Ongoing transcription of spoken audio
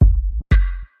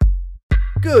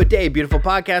Good day, beautiful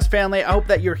podcast family. I hope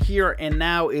that your here and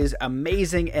now is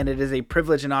amazing, and it is a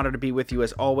privilege and honor to be with you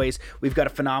as always. We've got a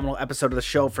phenomenal episode of the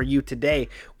show for you today.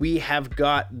 We have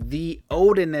got the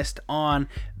Odinist on,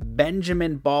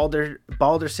 Benjamin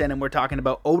Balderson, and we're talking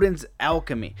about Odin's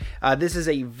alchemy. This is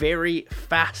a very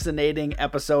fascinating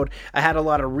episode. I had a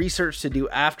lot of research to do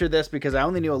after this because I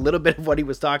only knew a little bit of what he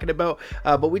was talking about,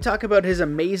 but we talk about his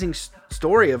amazing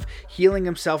story of healing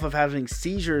himself of having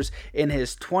seizures in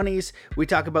his 20s.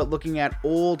 We talk about looking at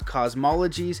old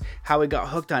cosmologies, how he got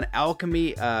hooked on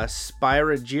alchemy,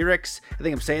 Spirogyrix. I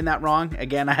think I'm saying that wrong.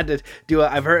 Again, I had to do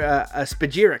I've heard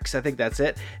Spigyrix, I think that's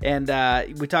it. And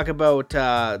we talk about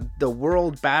the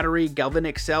world battery,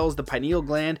 galvanic cells, the pineal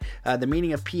gland, the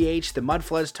meaning of pH, the mud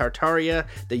floods, Tartaria,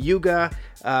 the Yuga,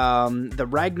 the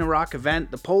Ragnarok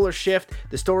event, the polar shift,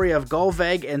 the story of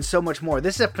Gulveg, and so much more.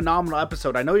 This is a phenomenal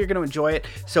episode. I know you're going to enjoy it.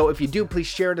 So if you do, please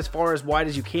share it as far as wide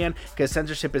as you can, because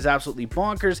censorship is absolutely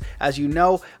bonkers. As you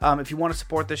know, if you want to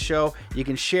support this show, you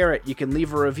can share it, you can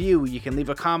leave a review, you can leave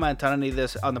a comment on any of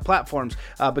this on the platforms.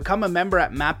 Become a member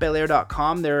at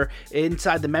mattbelair.com. There,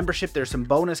 inside the membership, there's some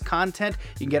bonus content.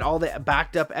 You can get all the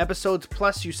backed up episodes,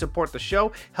 plus you support the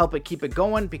show, help it keep it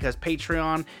going, because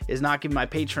Patreon is not giving my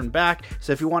patron back.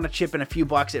 So if you want to chip in a few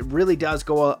bucks, it really does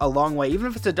go a long way. Even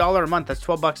if it's $1 a month, that's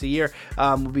 $12 a year.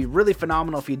 Would be really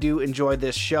phenomenal if you do enjoy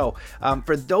this show.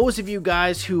 For those of you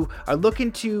guys who are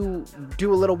looking to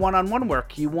do a little one-on-one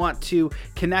work, you want to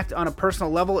connect on a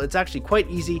personal level, it's actually quite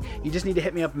easy. You just need to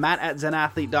hit me up,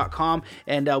 matt@zenathlete.com,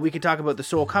 and we can talk about the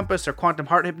soul compass or quantum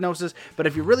heart hypnosis. But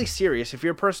if you're really serious, if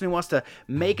you're a person who wants to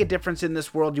make a difference in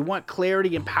this world, you want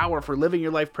clarity and power for living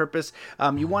your life purpose,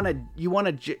 you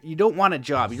don't want a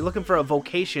job, you're looking for a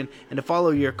vocation and to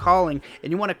follow your calling,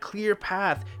 and you want a clear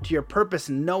path to your purpose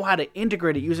and know how to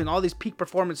integrate it using all these peak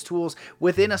performance tools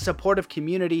within a supportive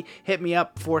community, hit me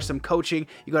up for some coaching.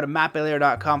 You go to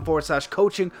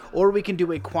mattbelair.com/coaching, or we can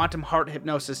do a quantum heart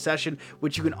hypnosis session,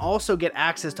 which you can also get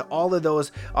access to all of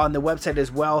those on the website as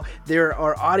well. There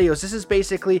are audios. This is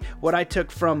basically what I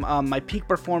took from my peak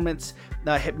performance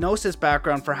hypnosis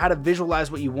background for how to visualize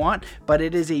what you want, but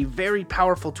it is a very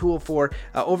powerful tool for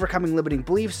overcoming limiting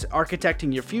beliefs,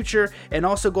 architecting your future, and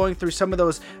also going through some of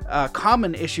those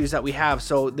common issues that we have.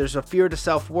 So there's a fear to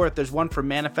self-worth, there's one for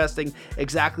manifesting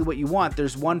exactly what you want,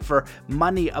 there's one for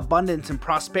money, abundance, and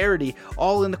prosperity,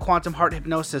 all in the quantum heart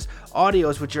hypnosis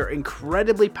audios, which are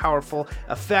incredibly powerful,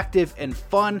 effective, and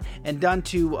fun, and done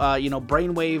to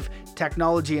brainwave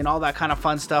technology and all that kind of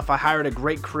fun stuff. I hired a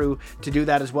great crew to do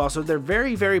that as well. So they're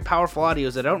very, very powerful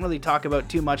audios that I don't really talk about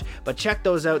too much, but check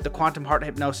those out, the quantum heart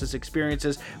hypnosis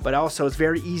experiences. But also it's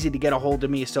very easy to get a hold of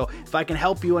me. So if I can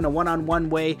help you in a one-on-one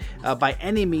way, by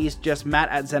any means, just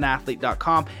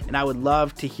matt@zenathlete.com, and I would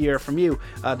love to hear from you.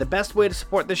 The best way to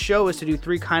support this show is to do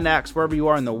 3 kind acts wherever you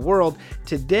are in the world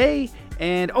today.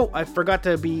 And I forgot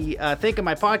to be thanking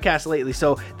my podcast lately.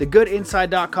 So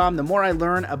thegoodinside.com, the more I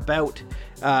learn about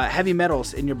heavy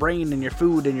metals in your brain and your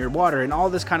food and your water and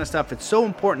all this kind of stuff, it's so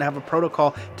important to have a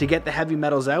protocol to get the heavy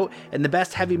metals out. And the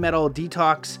best heavy metal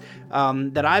detox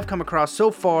that I've come across so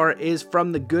far is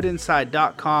from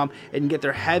thegoodinside.com, and get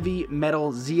their heavy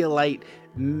metal zeolite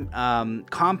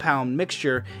compound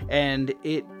mixture, and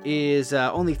it is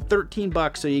only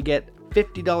 $13, so you get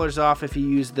 $50 off if you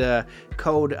use the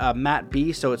code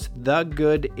MattB. So it's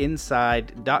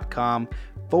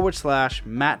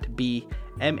thegoodinside.com/MattB,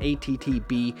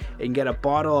 MattB, and get a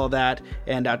bottle of that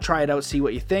and try it out, see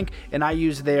what you think. And I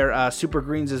use their super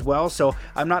greens as well. So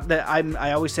I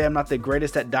always say I'm not the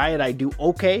greatest at diet. I do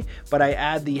okay, but I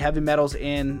add the heavy metals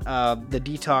in the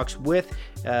detox with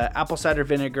apple cider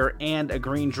vinegar and a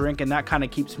green drink, and that kind of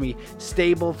keeps me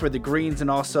stable for the greens and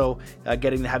also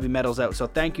getting the heavy metals out. So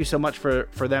thank you so much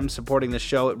for them supporting this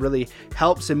show. It really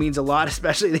helps. It means a lot,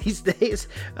 especially these days.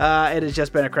 It has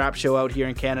just been a crap show out here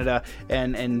in Canada,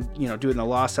 and doing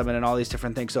the Law Summit and all these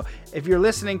different things. So if you're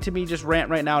listening to me just rant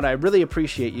right now, and I really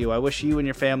appreciate you, I wish you and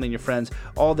your family and your friends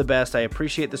all the best. I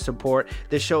appreciate the support.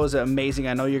 This show is amazing.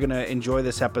 I know you're going to enjoy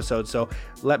this episode. So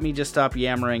let me just stop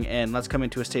yammering and let's come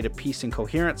into a state of peace and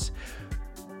coherence.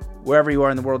 Wherever you are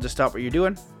in the world, just stop what you're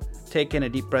doing. Take in a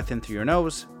deep breath in through your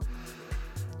nose.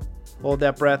 Hold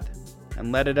that breath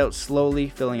and let it out slowly,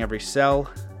 filling every cell,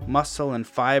 muscle, and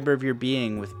fiber of your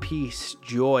being with peace,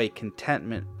 joy,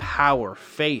 contentment, power,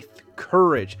 faith,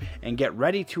 courage, and get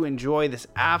ready to enjoy this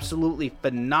absolutely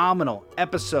phenomenal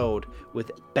episode with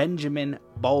Benjamin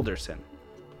Balderson.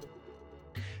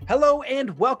 Hello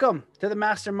and welcome to the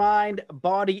Mastermind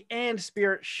Body and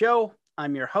Spirit Show.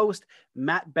 I'm your host,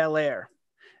 Matt Belair.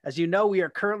 As you know, we are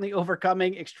currently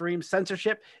overcoming extreme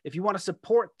censorship. If you want to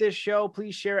support this show,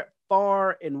 please share it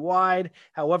far and wide,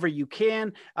 however you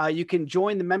can. You can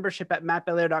join the membership at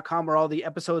mattbelair.com, where all the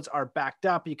episodes are backed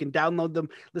up. You can download them,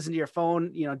 listen to your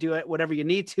phone, do it whatever you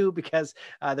need to, because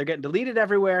they're getting deleted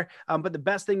everywhere. But the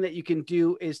best thing that you can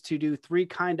do is to do 3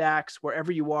 kind acts wherever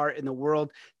you are in the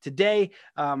world today.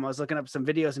 I was looking up some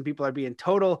videos and people are being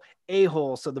total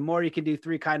a-holes. So the more you can do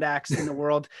 3 kind acts in the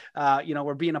world,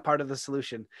 we're being a part of the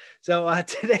solution. So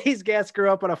today's guest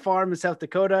grew up on a farm in South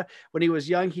Dakota. When he was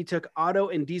young, he took auto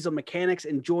and diesel mechanics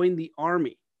and joined the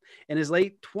Army. In his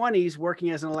late 20s,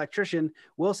 working as an electrician,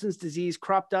 Wilson's disease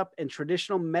cropped up and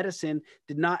traditional medicine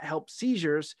did not help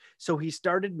seizures, so he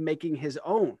started making his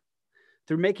own.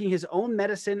 Through making his own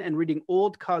medicine and reading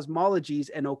old cosmologies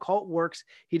and occult works,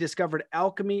 he discovered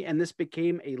alchemy, and this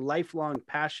became a lifelong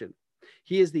passion.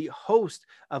 He is the host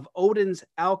of Odin's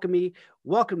Alchemy.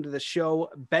 Welcome to the show,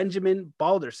 Benjamin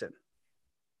Balderson.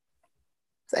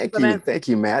 Thank you. Thank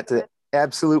you, Matt. It's an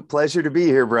absolute pleasure to be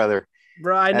here, brother.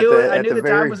 Bro, I knew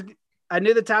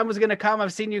the time was going to come.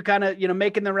 I've seen you kind of,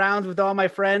 making the rounds with all my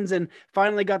friends, and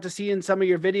finally got to see in some of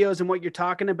your videos and what you're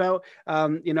talking about.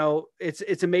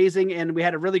 It's amazing. And we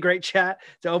had a really great chat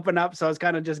to open up. So I was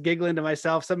kind of just giggling to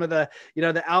myself, some of the,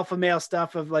 the alpha male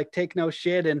stuff of like, take no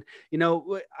shit. And,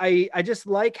 I just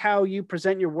like how you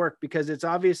present your work, because it's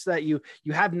obvious that you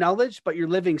have knowledge, but you're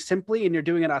living simply and you're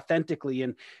doing it authentically.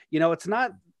 And, it's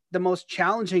not the most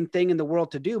challenging thing in the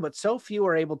world to do, but so few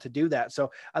are able to do that.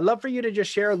 So I'd love for you to just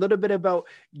share a little bit about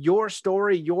your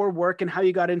story, your work, and how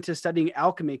you got into studying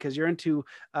alchemy, because you're into,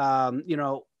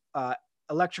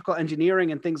 electrical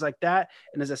engineering and things like that.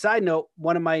 And as a side note,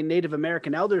 one of my Native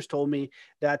American elders told me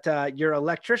that your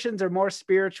electricians are more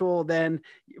spiritual than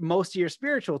most of your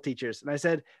spiritual teachers. And I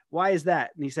said, why is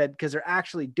that? And he said, because they're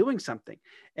actually doing something.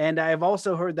 And I've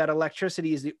also heard that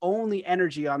electricity is the only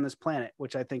energy on this planet,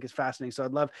 which I think is fascinating. So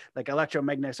I'd love, like,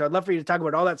 electromagnetic. So I'd love for you to talk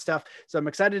about all that stuff. So I'm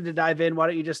excited to dive in. Why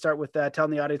don't you just start with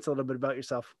telling the audience a little bit about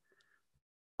yourself?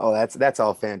 Oh, that's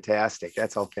all fantastic.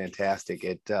 That's all fantastic.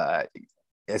 It,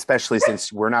 especially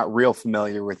since we're not real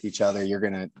familiar with each other, you're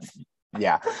going to,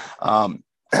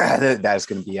 that's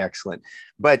going to be excellent.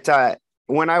 But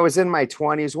when I was in my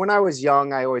 20s, when I was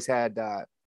young, I always had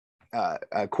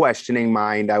a questioning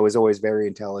mind. I was always very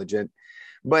intelligent,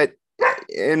 but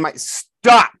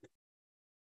stop.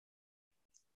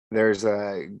 There's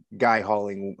a guy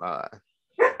hauling,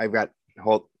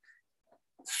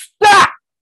 stop.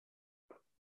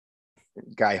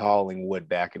 Guy hauling wood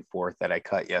back and forth that I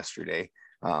cut yesterday.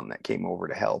 That came over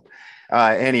to help.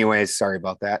 Anyways, sorry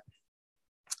about that.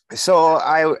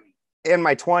 So in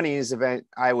my 20s,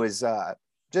 I was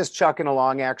just chucking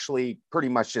along, actually pretty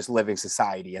much just living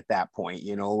society at that point.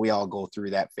 We all go through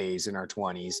that phase in our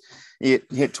 20s. You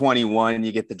hit 21,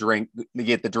 you get the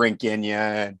drink in you.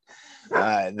 And,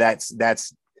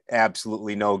 that's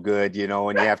absolutely no good,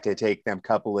 and you have to take them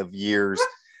couple of years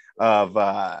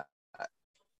of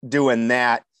doing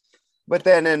that. But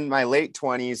then in my late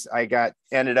 20s, I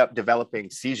ended up developing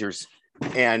seizures,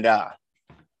 and I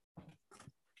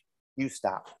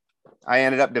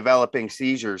ended up developing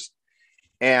seizures,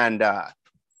 and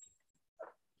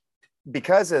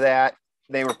because of that,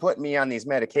 they were putting me on these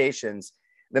medications.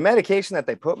 The medication that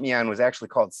they put me on was actually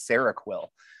called Seroquel,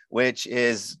 which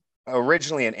is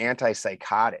originally an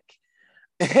antipsychotic,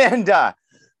 and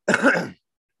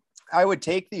I would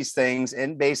take these things,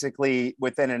 and basically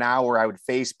within an hour, I would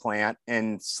face plant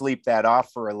and sleep that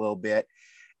off for a little bit.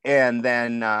 And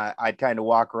then I'd kind of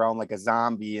walk around like a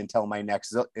zombie until my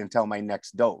next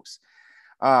dose.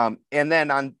 And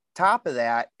then on top of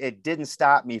that, it didn't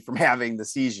stop me from having the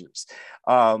seizures.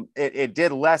 It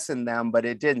did lessen them, but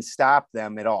it didn't stop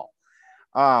them at all.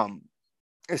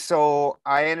 So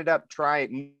I ended up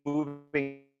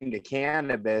moving to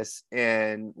cannabis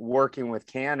and working with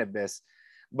cannabis.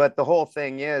 But the whole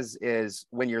thing is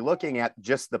when you're looking at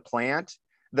just the plant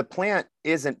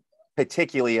isn't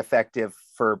particularly effective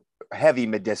for heavy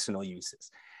medicinal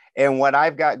uses. And what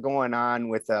I've got going on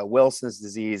with Wilson's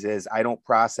disease is I don't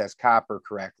process copper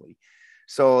correctly.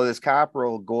 So this copper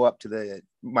will go up to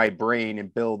my brain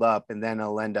and build up, and then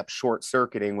I'll end up short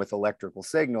circuiting with electrical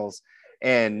signals.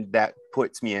 And that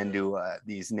puts me into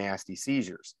these nasty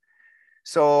seizures.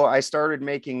 So I started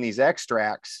making these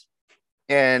extracts.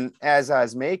 And as I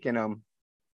was making them,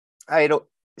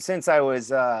 since I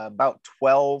was about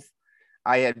 12,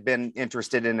 I had been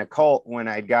interested in occult when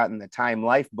I'd gotten the Time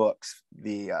Life books.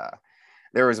 There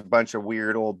was a bunch of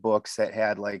weird old books that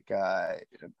had like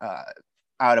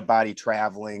out of body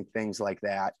traveling, things like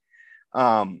that.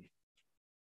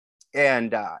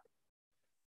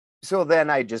 So then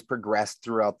I just progressed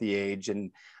throughout the age,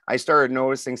 and I started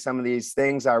noticing some of these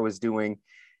things I was doing.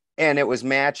 And it was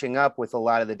matching up with a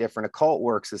lot of the different occult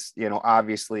works,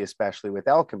 obviously, especially with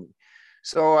alchemy.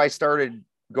 So I started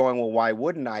going, well, why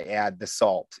wouldn't I add the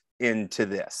salt into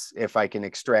this if I can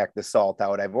extract the salt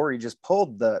out? I've already just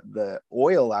pulled the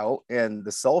oil out and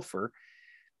the sulfur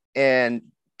and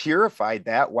purified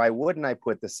that. Why wouldn't I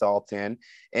put the salt in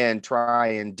and try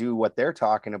and do what they're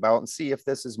talking about and see if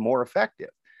this is more effective?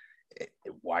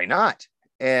 Why not?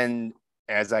 And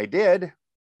as I did,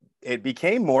 it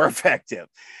became more effective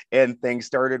and things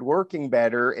started working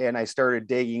better. And I started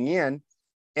digging in.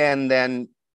 And then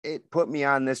it put me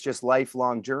on this just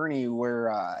lifelong journey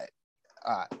where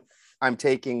I'm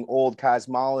taking old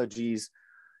cosmologies,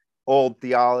 old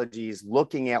theologies,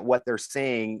 looking at what they're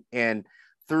saying, and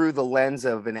through the lens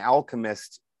of an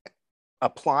alchemist,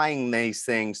 applying these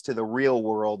things to the real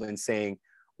world and saying,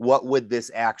 what would this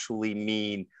actually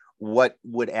mean? What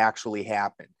would actually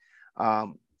happen?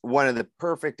 One of the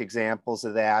perfect examples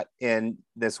of that, and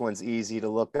this one's easy to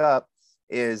look up,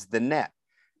 is the net.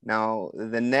 Now,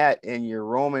 the net in your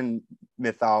Roman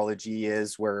mythology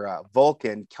is where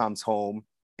Vulcan comes home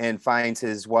and finds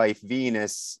his wife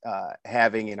Venus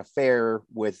having an affair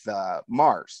with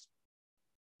Mars.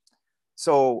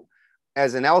 So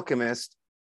as an alchemist,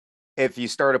 if you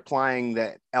start applying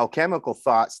the alchemical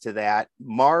thoughts to that,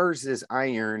 Mars is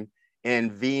iron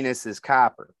and Venus is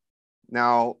copper.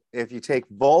 Now, if you take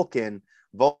Vulcan,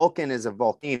 Vulcan is a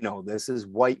volcano. This is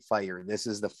white fire. This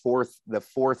is the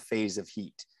fourth phase of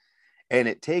heat. And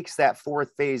it takes that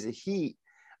fourth phase of heat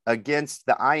against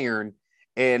the iron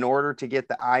in order to get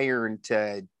the iron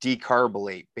to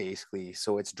decarbonate, basically.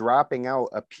 So it's dropping out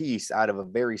a piece out of a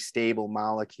very stable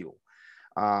molecule.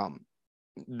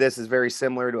 This is very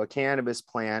similar to a cannabis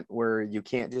plant where you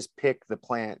can't just pick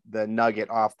the nugget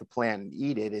off the plant and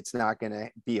eat it. It's not going to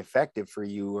be effective for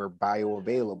you or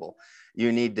bioavailable.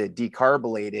 You need to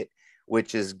decarbonate it,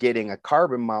 which is getting a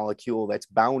carbon molecule that's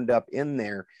bound up in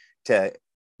there to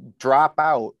drop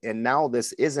out. And now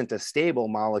this isn't a stable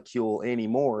molecule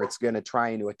anymore. It's going to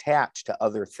try to attach to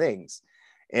other things.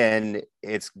 And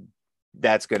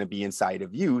that's going to be inside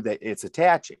of you that it's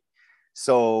attaching.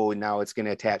 So now it's going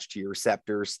to attach to your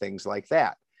receptors, things like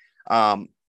that.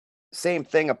 Same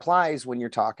thing applies when you're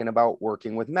talking about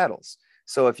working with metals.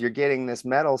 So if you're getting this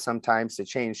metal sometimes to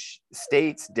change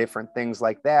states, different things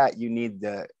like that, you need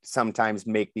to sometimes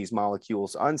make these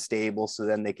molecules unstable so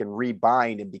then they can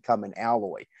rebind and become an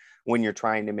alloy when you're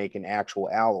trying to make an actual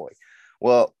alloy.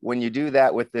 Well, when you do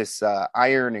that with this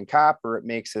iron and copper, it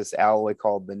makes this alloy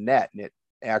called the net, and it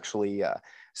actually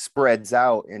spreads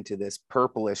out into this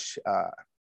purplish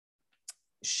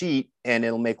sheet, and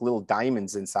it'll make little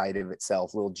diamonds inside of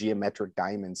itself, little geometric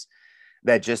diamonds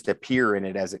that just appear in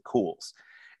it as it cools.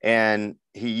 And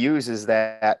he uses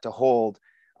that to hold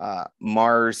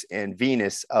Mars and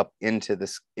Venus up into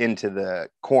the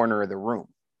corner of the room.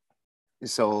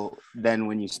 So then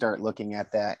when you start looking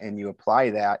at that and you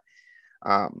apply that,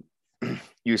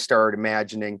 you start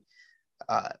imagining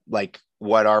like,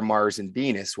 what are Mars and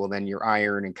Venus? Well, then your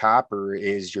iron and copper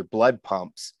is your blood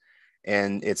pumps,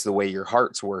 and it's the way your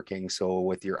heart's working. So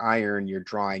with your iron, you're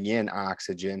drawing in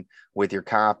oxygen. With your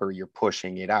copper, you're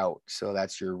pushing it out. So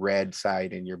that's your red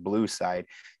side and your blue side.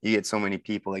 You get so many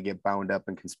people that get bound up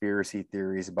in conspiracy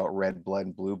theories about red blood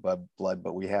and blue blood,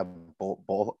 but we have both.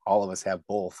 All of us have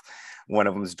both. One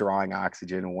of them is drawing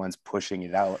oxygen and one's pushing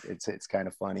it out. It's kind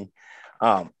of funny.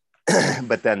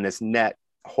 But then this net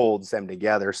holds them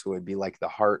together, so it'd be like the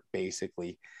heart,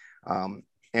 basically.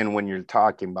 And when you're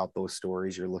talking about those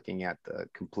stories, you're looking at the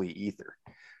complete ether.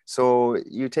 So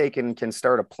you can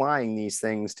start applying these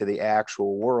things to the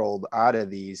actual world out of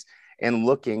these and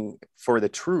looking for the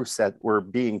truths that we're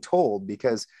being told,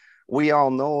 because we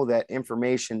all know that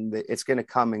information, that it's going to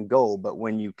come and go. But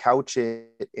when you couch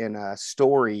it in a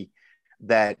story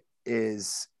that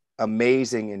is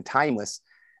amazing and timeless,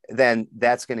 then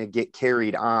that's going to get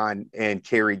carried on and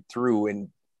carried through. And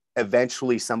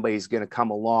eventually somebody's going to come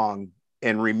along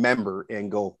and remember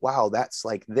and go, wow, that's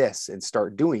like this, and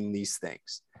start doing these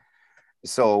things.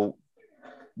 So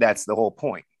that's the whole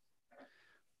point.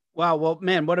 Wow. Well,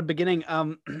 man, what a beginning.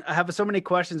 I have so many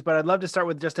questions, but I'd love to start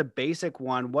with just a basic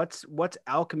one. What's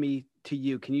alchemy to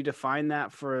you? Can you define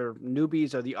that for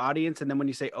newbies or the audience? And then when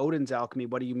you say Odin's alchemy,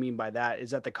 what do you mean by that?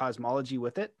 Is that the cosmology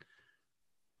with it?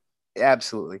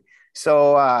 Absolutely.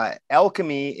 So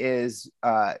alchemy is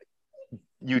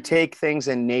you take things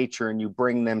in nature and you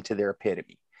bring them to their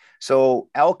epitome. So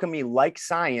alchemy, like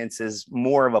science, is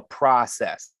more of a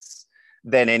process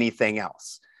than anything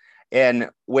else. And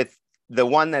with the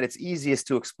one that it's easiest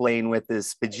to explain with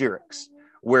is spagyrics,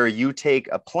 where you take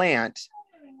a plant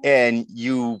and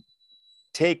you're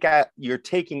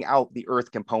taking out the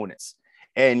earth components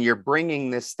and you're bringing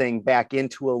this thing back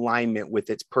into alignment with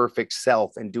its perfect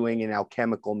self and doing an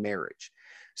alchemical marriage.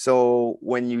 So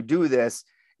when you do this,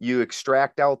 you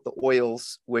extract out the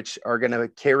oils, which are going to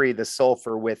carry the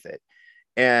sulfur with it.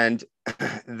 And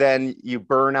then you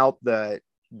burn out the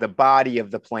body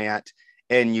of the plant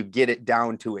and you get it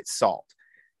down to its salt.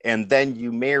 And then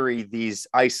you marry these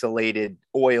isolated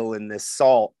oil and this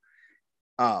salt.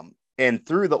 And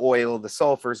through the oil, the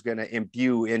sulfur is going to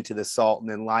imbue into the salt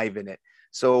and enliven it.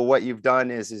 So what you've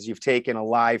done is you've taken a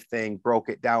live thing, broke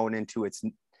it down into its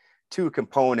two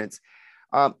components.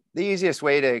 The easiest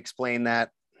way to explain that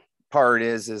part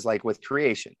is like with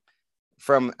creation.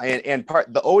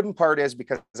 The Odin part is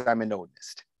because I'm an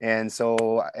Odinist. And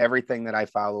so everything that I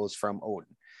follow is from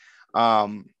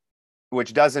Odin.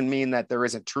 Which doesn't mean that there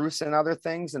isn't truth in other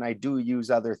things. And I do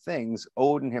use other things.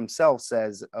 Odin himself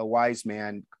says a wise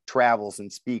man travels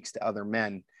and speaks to other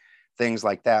men, things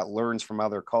like that, learns from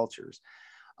other cultures.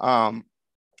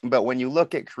 But when you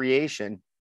look at creation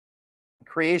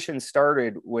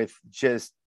started with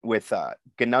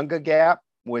Gununga Gap,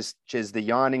 which is the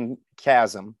yawning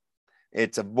chasm.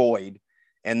 It's a void,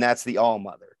 and that's the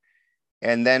All-Mother.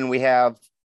 And then we have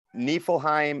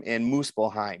Niflheim and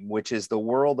Muspelheim, which is the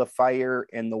world of fire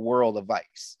and the world of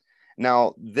ice.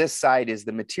 Now, this side is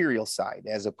the material side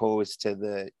as opposed to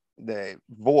the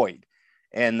void,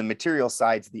 and the material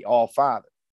side's the All-Father.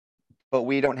 But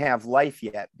we don't have life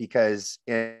yet because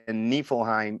in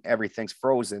Niflheim, everything's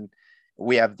frozen.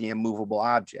 We have the immovable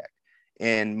object.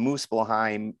 In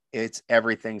Muspelheim, it's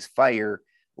everything's fire.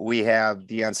 We have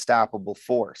the unstoppable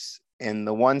force. In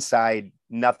the one side,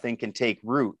 nothing can take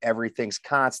root. Everything's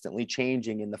constantly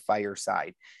changing in the fire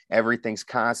side. Everything's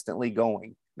constantly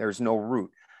going. There's no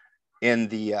root. In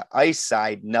the ice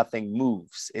side, nothing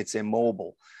moves. It's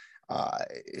immobile.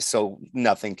 So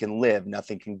nothing can live.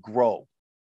 Nothing can grow.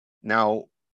 Now,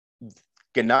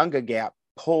 Gununga Gap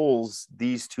pulls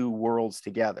these two worlds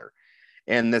together.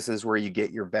 And this is where you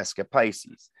get your Vesica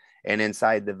Pisces. And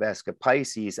inside the Vesica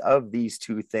Pisces, of these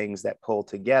two things that pull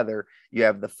together, you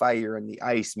have the fire and the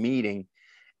ice meeting.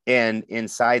 And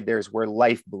inside there's where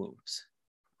life blooms.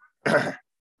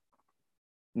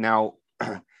 Now,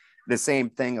 the same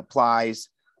thing applies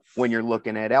when you're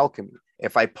looking at alchemy.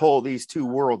 If I pull these two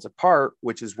worlds apart,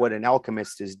 which is what an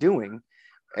alchemist is doing,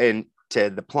 and to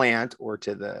the plant or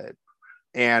to the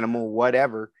animal,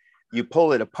 whatever, you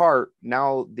pull it apart.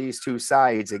 Now these two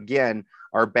sides again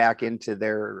are back into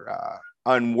their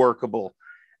unworkable,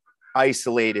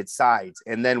 isolated sides.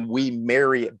 And then we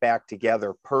marry it back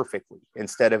together perfectly.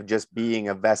 Instead of just being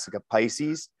a Vesica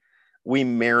Pisces, we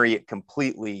marry it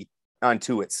completely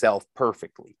unto itself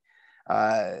perfectly.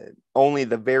 Only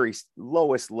the very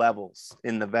lowest levels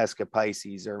in the Vesica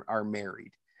Pisces are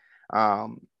married.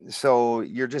 So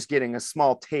you're just getting a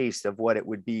small taste of what it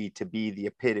would be to be the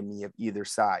epitome of either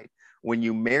side. When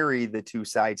you marry the two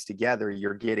sides together,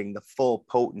 you're getting the full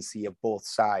potency of both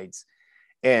sides.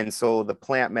 And so the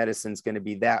plant medicine is going to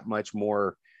be that much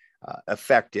more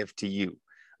effective to you.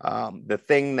 The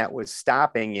thing that was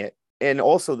stopping it, and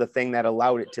also the thing that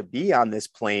allowed it to be on this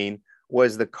plane,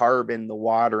 was the carbon, the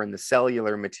water, and the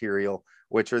cellular material,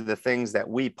 which are the things that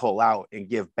we pull out and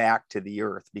give back to the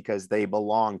earth because they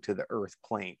belong to the earth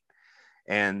plane.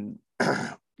 And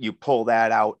you pull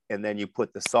that out, and then you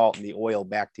put the salt and the oil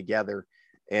back together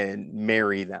and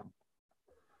marry them.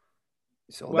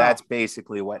 So wow. That's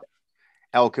basically what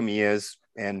alchemy is.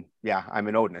 And yeah, I'm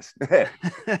an Odinist.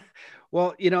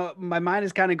 Well, you know, my mind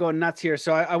is kind of going nuts here.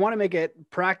 So I want to make it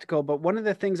practical. But one of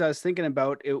the things I was thinking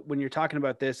about when you're talking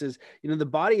about this is, you know, the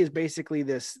body is basically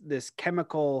this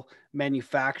chemical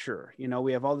manufacturer. You know,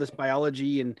 we have all this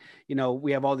biology and, you know,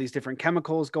 we have all these different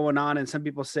chemicals going on. And some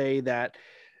people say that,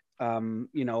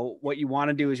 you know, what you want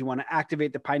to do is you want to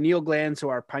activate the pineal gland. So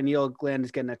our pineal gland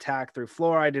is getting attacked through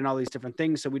fluoride and all these different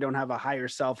things. So we don't have a higher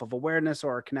self of awareness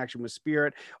or a connection with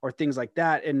spirit or things like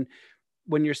that. And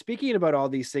when you're speaking about all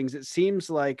these things, it seems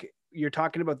like you're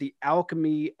talking about the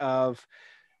alchemy of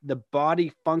the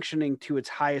body functioning to its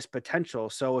highest potential.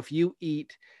 So if you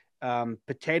eat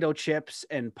potato chips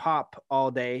and pop all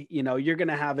day, you know, you're going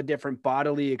to have a different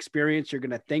bodily experience. You're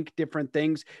going to think different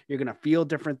things. You're going to feel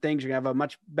different things. You're going to have a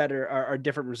much better or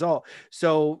different result.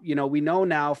 So, you know, we know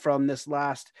now from this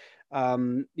last,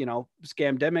 you know,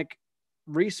 scamdemic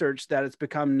research that it's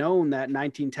become known that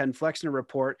 1910 Flexner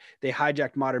report, they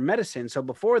hijacked modern medicine. So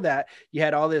before that, you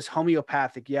had all this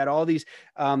homeopathic, you had all these,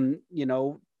 you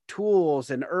know, tools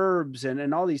and herbs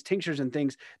and all these tinctures and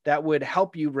things that would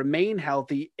help you remain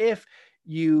healthy if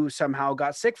you somehow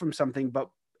got sick from something. But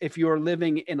if you're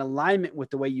living in alignment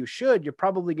with the way you should, you're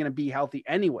probably going to be healthy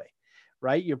anyway.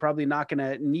 right? You're probably not going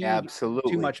to need too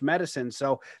Absolutely. much medicine.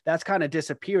 So that's kind of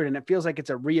disappeared, and it feels like it's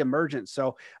a reemergence.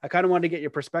 So I kind of wanted to get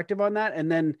your perspective on that.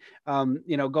 And then,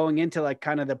 going into like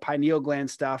kind of the pineal gland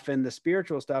stuff and the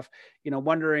spiritual stuff,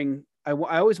 wondering, I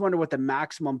always wonder what the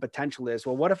maximum potential is.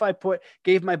 Well, what if I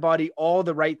gave my body all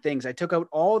the right things? I took out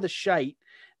all the shite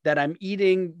that I'm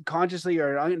eating consciously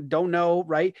or I don't know,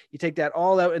 right? You take that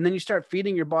all out and then you start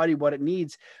feeding your body what it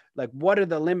needs. Like, what are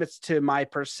the limits to my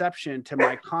perception, to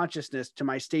my consciousness, to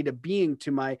my state of being,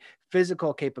 to my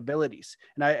physical capabilities?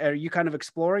 And are you kind of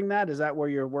exploring that? Is that where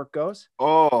your work goes?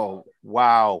 Oh,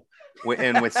 wow.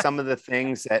 And with some of the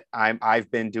things that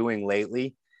I've been doing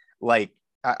lately, like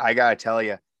I gotta tell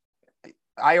you,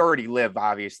 I already live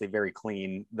obviously very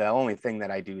clean. The only thing that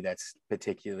I do that's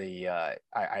particularly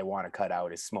I want to cut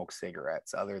out is smoke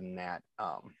cigarettes. Other than that,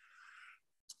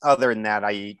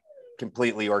 I eat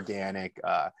completely organic.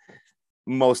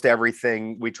 Most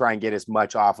everything we try and get as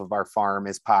much off of our farm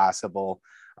as possible.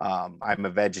 I'm a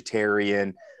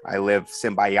vegetarian. I live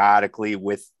symbiotically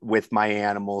with my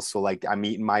animals, so like I'm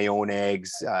eating my own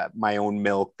eggs, my own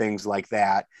milk, things like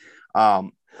that.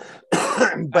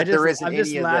 But I'm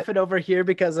just laughing over here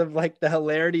because of like the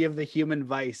hilarity of the human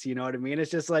vice. You know what I mean?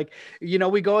 It's just like,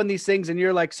 we go in these things and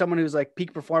you're like someone who's like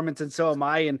peak performance and so am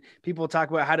I. And people talk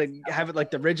about how to have it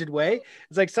like the rigid way.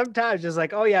 It's like sometimes just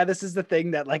like, oh yeah, this is the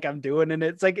thing that like I'm doing. And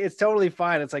it's like, it's totally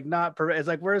fine. It's like it's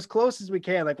like, we're as close as we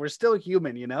can. Like we're still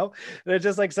human, And it's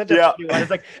just like such a funny one.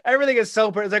 It's like, everything is so,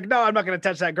 it's like, no, I'm not going to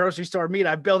touch that grocery store meat.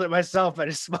 I build it myself. I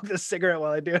just smoke a cigarette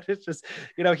while I do it. It's just,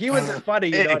 humans are funny.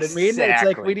 You know what I mean? It's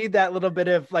like, we need that little bit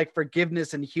of like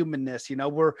forgiveness and humanness.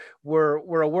 We're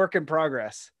a work in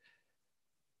progress.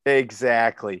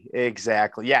 Exactly.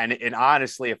 Yeah. And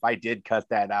honestly, if I did cut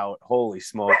that out, holy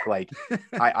smoke, like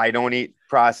I don't eat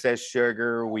processed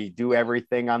sugar. We do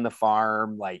everything on the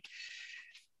farm. Like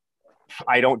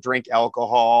I don't drink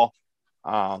alcohol.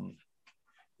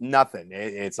 Nothing.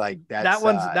 It's like that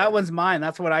one's mine.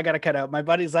 That's what I got to cut out. My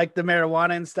buddies like the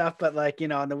marijuana and stuff, but like,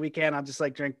 on the weekend, I'll just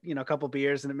like drink, a couple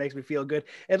beers and it makes me feel good.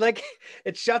 It like,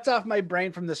 it shuts off my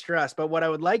brain from the stress. But what I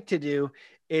would like to do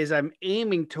is I'm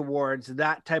aiming towards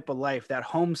that type of life, that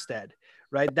homestead,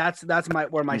 right? That's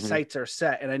where my sights are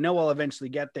set. And I know I'll eventually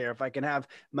get there. If I can have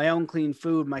my own clean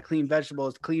food, my clean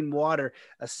vegetables, clean water,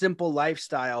 a simple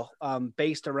lifestyle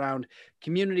based around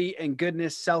community and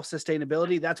goodness,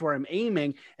 self-sustainability, that's where I'm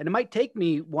aiming. And it might take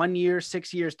me 1 year,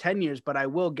 6 years, 10 years, but I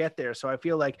will get there. So I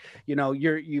feel like,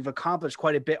 you've accomplished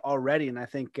quite a bit already. And I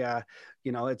think,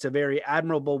 it's a very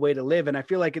admirable way to live. And I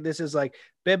feel like this is like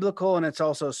biblical and it's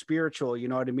also spiritual. You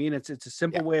know what I mean? It's a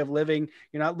simple way of living.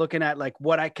 You're not looking at like,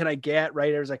 can I get,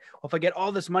 right? There's like, well, if I get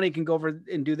all this money, I can go over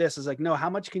and do this. It's like, no,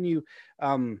 how much can you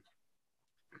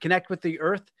connect with the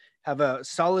earth, have a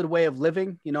solid way of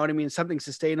living? You know what I mean? Something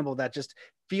sustainable that just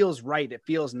feels right. It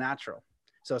feels natural.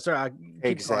 So sorry.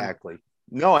 Exactly.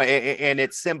 No, and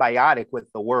it's symbiotic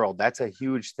with the world. That's a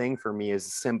huge thing for me,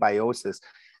 is symbiosis.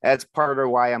 That's part of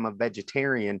why I'm a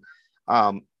vegetarian,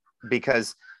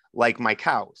 because like my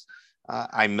cows,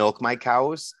 I milk my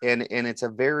cows, and it's a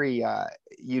very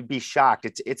you'd be shocked.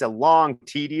 It's a long,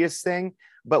 tedious thing,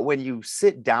 but when you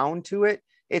sit down to it,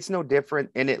 it's no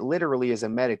different, and it literally is a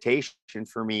meditation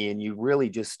for me. And you really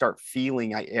just start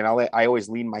feeling. I always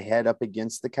lean my head up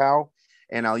against the cow,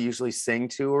 and I'll usually sing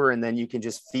to her, and then you can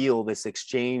just feel this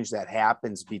exchange that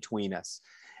happens between us.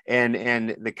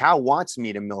 And the cow wants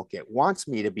me to milk it, wants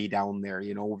me to be down there.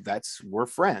 We're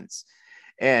friends,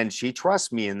 and she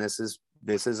trusts me, and this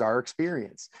is our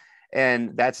experience.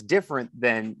 And that's different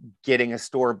than getting a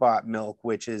store-bought milk,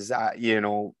 which is out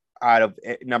of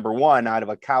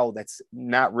a cow that's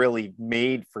not really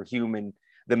made for human.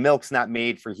 The milk's not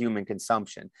made for human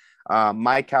consumption.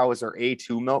 My cows are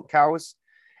A2 milk cows,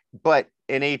 but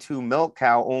an A2 milk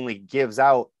cow only gives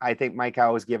out, I think my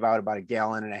cows give out about 1.5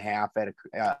 gallons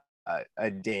at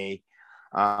a day.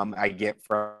 I get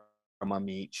from them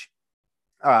each,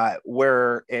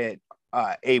 where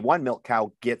A1 milk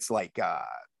cow gets like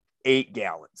 8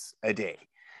 gallons a day.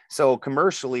 So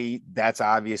commercially, that's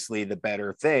obviously the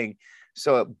better thing.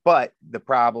 So, but the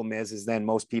problem is then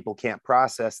most people can't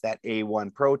process that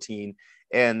A1 protein,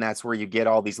 and that's where you get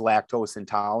all these lactose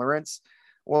intolerance.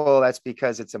 Well, that's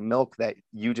because it's a milk that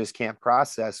you just can't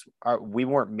process. We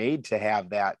weren't made to have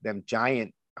that. Them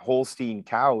giant Holstein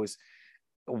cows,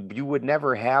 you would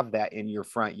never have that in your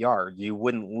front yard. You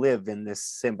wouldn't live in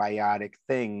this symbiotic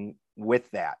thing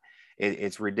with that.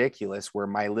 It's ridiculous. Where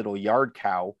my little yard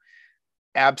cow,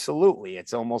 absolutely,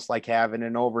 it's almost like having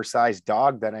an oversized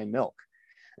dog that I milk.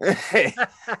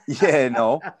 Yeah,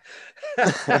 no.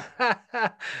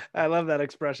 I love that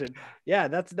expression. Yeah,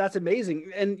 that's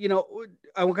amazing. And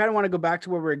I kind of want to go back to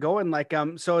where we're going. Like,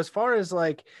 so as far as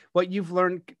like what you've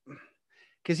learned,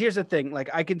 because here's the thing, like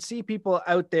I can see people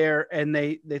out there and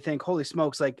they think, holy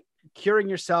smokes, like curing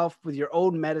yourself with your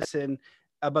own medicine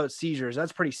about seizures,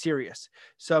 that's pretty serious.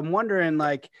 So I'm wondering,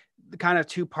 like, the kind of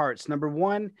two parts. Number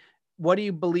one, what do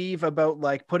you believe about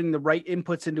like putting the right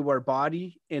inputs into our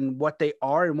body and what they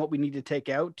are and what we need to take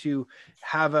out to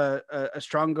have a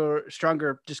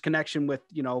stronger just connection with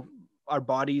our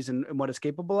bodies and what it's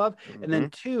capable of? And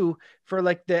then two, for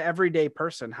like the everyday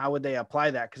person, how would they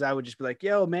apply that? Because I would just be like,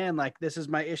 yo man, like this is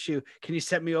my issue, can you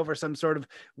set me over some sort of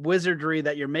wizardry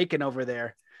that you're making over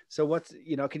there? So what's,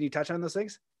 can you touch on those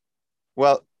things?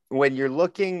 Well, when you're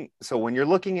looking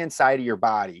inside of your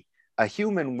body, a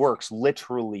human works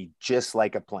literally just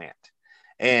like a plant.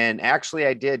 And actually,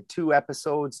 I did 2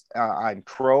 episodes on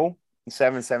Crow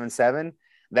 777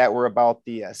 that were about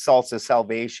the salts of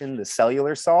salvation, the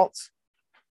cellular salts.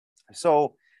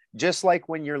 So just like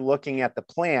when you're looking at the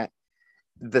plant,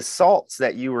 the salts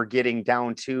that you were getting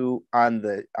down to on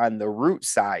the root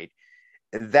side,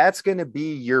 that's going to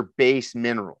be your base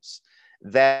minerals.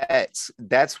 That's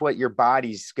what your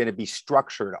body's going to be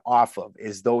structured off of,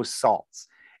 is those salts.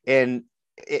 And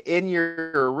in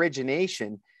your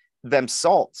origination, them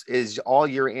salts is all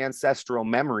your ancestral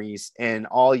memories and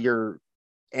all your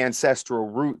ancestral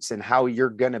roots and how you're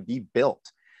going to be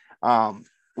built.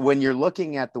 When you're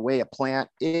looking at the way a plant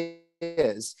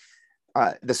is,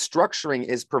 the structuring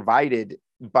is provided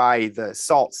by the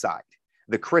salt side,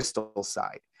 the crystal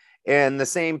side. And the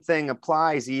same thing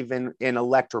applies even in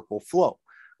electrical flow.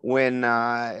 When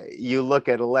you look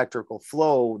at electrical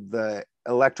flow, the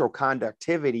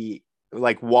electroconductivity,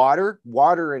 like water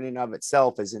in and of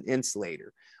itself is an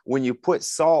insulator. When you put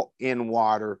salt in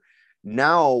water,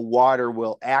 now water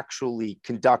will actually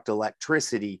conduct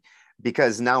electricity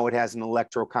because now it has an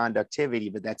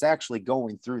electroconductivity, but that's actually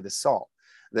going through the salt.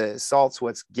 The salt's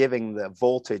what's giving the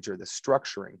voltage or the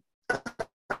structuring.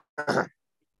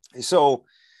 So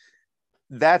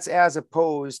that's as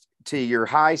opposed to your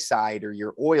high side or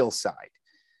your oil side.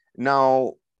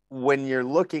 Now, when you're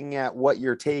looking at what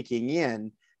you're taking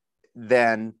in,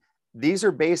 then these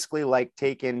are basically like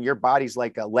taking your body's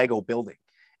like a Lego building.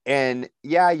 And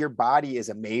yeah, your body is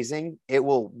amazing. It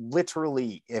will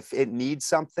literally, if it needs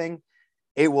something,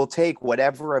 it will take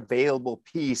whatever available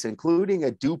piece, including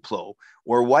a Duplo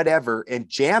or whatever, and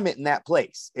jam it in that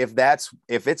place. If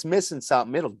it's missing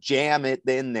something, it'll jam it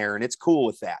in there, and it's cool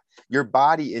with that. Your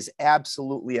body is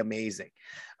absolutely amazing.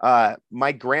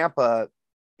 My grandpa,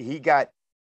 he got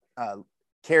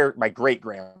my great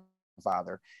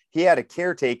grandfather, he had a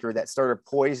caretaker that started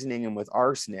poisoning him with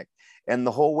arsenic. And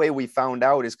the whole way we found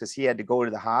out is because he had to go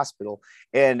to the hospital,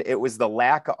 and it was the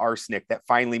lack of arsenic that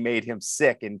finally made him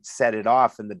sick and set it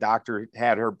off. And the doctor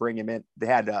had her bring him in. They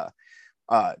had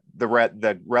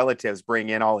the relatives bring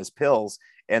in all his pills,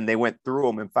 and they went through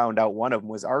them and found out one of them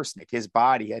was arsenic. His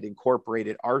body had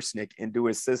incorporated arsenic into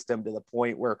his system to the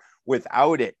point where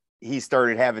without it, he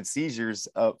started having seizures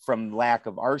from lack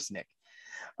of arsenic.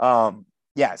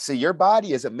 Yeah, so your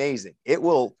body is amazing. It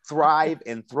will thrive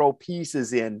and throw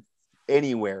pieces in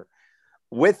anywhere.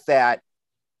 With that,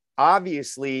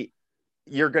 obviously,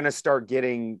 you're going to start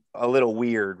getting a little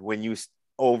weird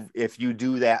if you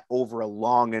do that over a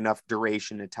long enough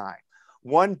duration of time.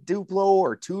 1 Duplo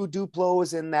or 2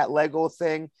 Duplos in that Lego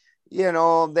thing, it's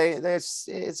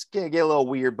going to get a little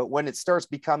weird. But when it starts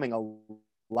becoming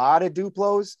a lot of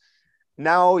Duplos,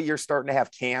 now you're starting to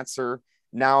have cancer.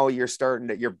 Now your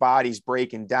body's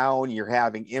breaking down. You're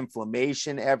having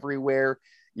inflammation everywhere.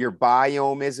 Your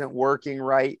biome isn't working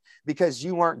right because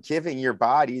you aren't giving your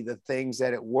body the things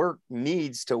that it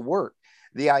needs to work.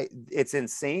 It's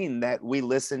insane that we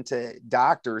listen to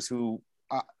doctors who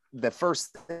the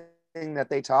first thing that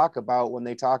they talk about when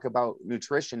they talk about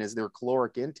nutrition is their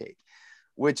caloric intake,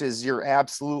 which is your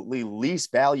absolutely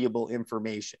least valuable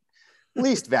information.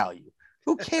 Least value.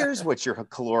 Who cares what your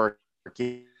caloric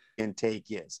intake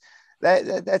is?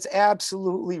 That's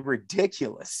absolutely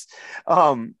ridiculous.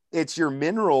 It's your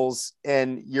minerals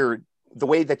and the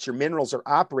way that your minerals are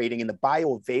operating and the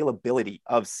bioavailability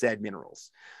of said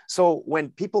minerals. So when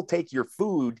people take your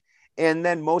food, and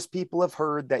then most people have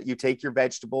heard that you take your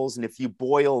vegetables, and if you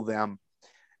boil them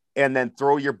and then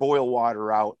throw your boil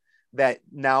water out, that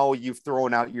now you've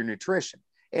thrown out your nutrition.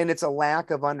 And it's a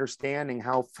lack of understanding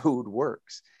how food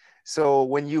works. So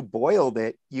when you boiled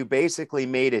it, you basically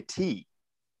made a tea.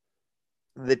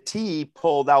 The tea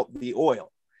pulled out the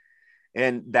oil.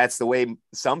 And that's the way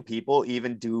some people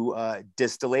even do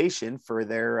distillation for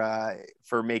their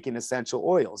for making essential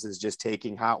oils, is just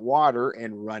taking hot water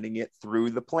and running it through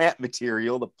the plant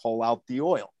material to pull out the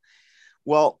oil.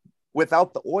 Well,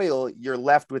 without the oil, you're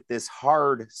left with this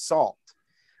hard salt.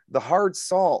 The hard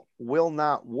salt will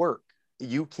not work.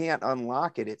 You can't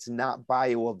unlock it. It's not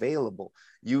bioavailable.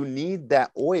 You need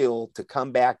that oil to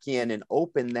come back in and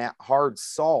open that hard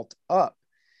salt up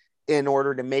in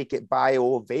order to make it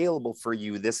bioavailable for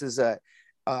you. This is a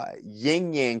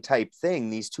yin yang type thing.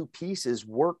 These two pieces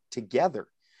work together.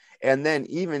 And then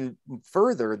even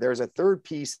further, there's a third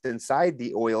piece inside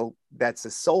the oil that's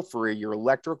a sulfur, your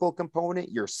electrical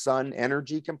component, your sun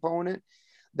energy component,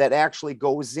 that actually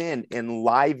goes in and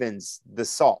livens the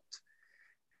salt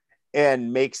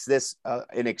and makes this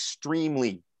an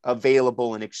extremely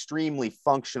available and extremely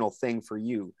functional thing for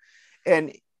you.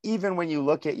 And even when you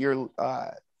look at your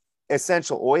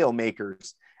essential oil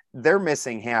makers, they're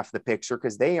missing half the picture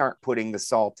because they aren't putting the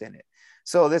salt in it.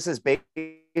 So this is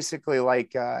basically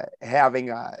like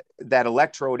having that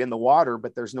electrode in the water,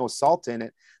 but there's no salt in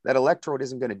it. That electrode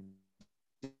isn't going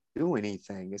to do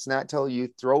anything. It's not till you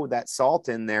throw that salt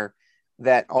in there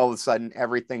that all of a sudden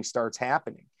everything starts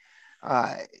happening.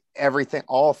 Everything,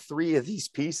 all three of these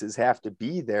pieces have to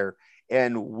be there,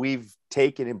 and we've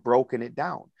taken and broken it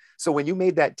down. So when you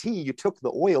made that tea, you took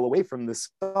the oil away from the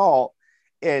salt,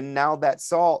 and now that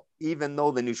salt, even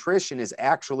though the nutrition is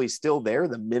actually still there,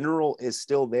 the mineral is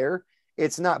still there,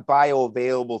 it's not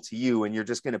bioavailable to you, and you're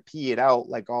just going to pee it out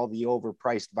like all the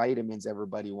overpriced vitamins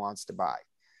everybody wants to buy.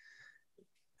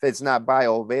 If it's not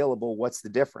bioavailable, what's the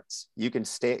difference? You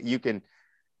can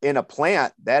in a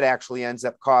plant, that actually ends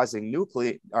up causing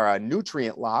a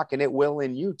nutrient lock, and it will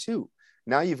in you too.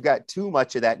 Now you've got too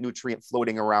much of that nutrient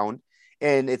floating around,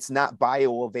 and it's not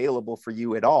bioavailable for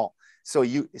you at all.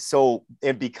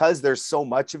 And because there's so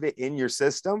much of it in your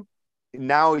system,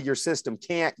 now your system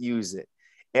can't use it.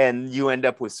 And you end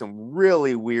up with some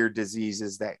really weird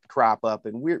diseases that crop up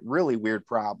and really weird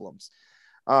problems.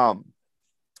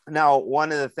 Now,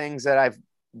 one of the things that I've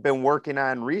been working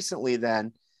on recently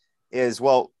then is,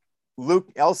 well,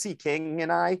 Luke, LC King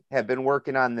and I have been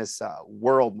working on this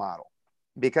world model,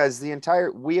 because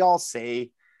we all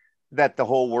say that the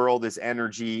whole world is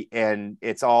energy and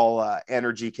it's all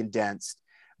energy condensed,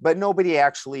 but nobody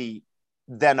actually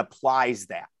then applies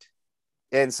that.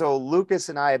 And so Lucas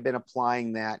and I have been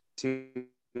applying that to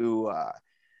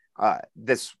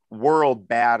this world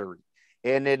battery.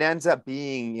 And it ends up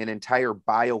being an entire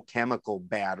biochemical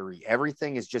battery.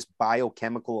 Everything is just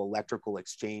biochemical electrical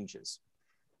exchanges.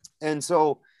 And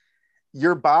so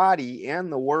your body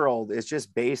and the world is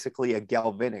just basically a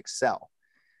galvanic cell.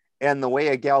 And the way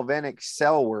a galvanic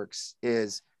cell works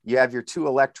is you have your two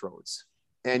electrodes,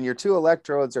 and your two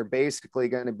electrodes are basically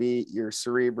going to be your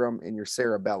cerebrum and your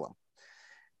cerebellum.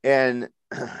 And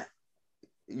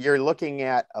you're looking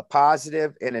at a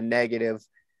positive and a negative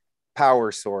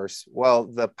power source. Well,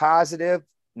 the positive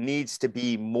needs to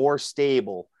be more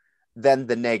stable than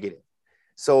the negative.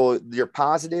 So your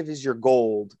positive is your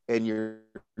gold and your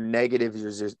negative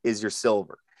is your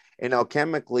silver. And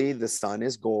alchemically, the sun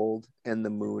is gold and the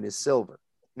moon is silver.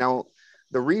 Now,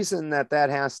 the reason that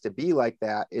has to be like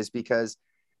that is because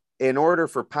in order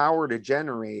for power to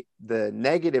generate, the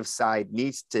negative side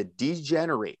needs to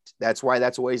degenerate. That's why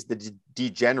that's always the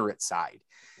degenerate side.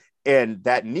 And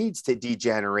that needs to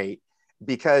degenerate,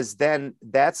 because then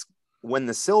that's when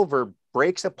the silver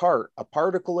breaks apart. A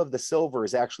particle of the silver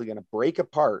is actually going to break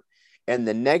apart, and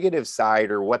the negative side,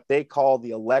 or what they call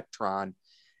the electron,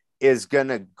 is going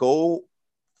to go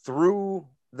through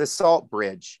the salt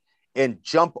bridge and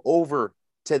jump over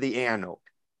to the anode,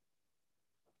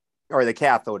 or the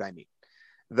cathode, I mean,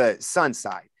 the sun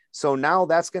side. So now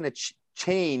that's going to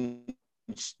change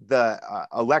the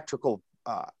electrical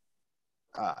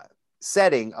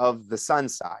setting of the sun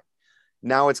side.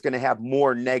 Now it's going to have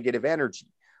more negative energy.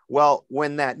 Well,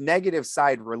 when that negative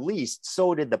side released,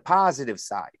 so did the positive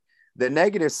side. The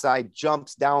negative side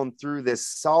jumps down through this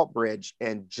salt bridge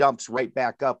and jumps right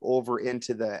back up over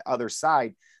into the other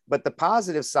side. But the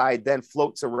positive side then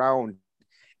floats around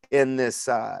in this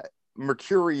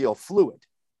mercurial fluid.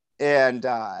 And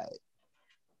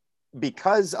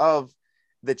because of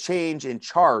the change in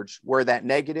charge, where that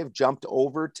negative jumped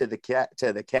over to the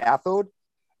cathode,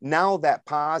 now that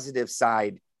positive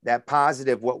side, that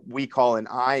positive, what we call an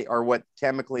ion, or what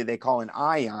chemically they call an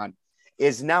ion,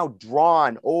 is now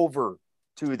drawn over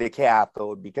to the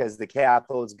cathode, because the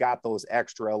cathode's got those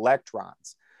extra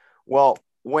electrons. Well,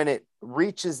 when it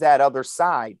reaches that other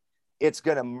side, it's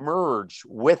going to merge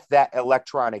with that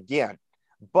electron again.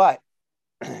 But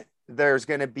there's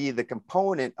going to be the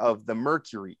component of the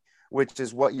mercury. which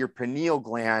is what your pineal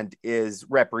gland is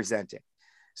representing.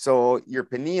 So your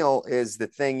pineal is the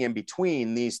thing in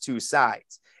between these two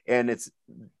sides, and it's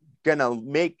going to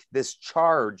make this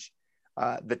charge,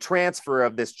 the transfer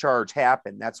of this charge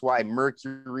happen. That's why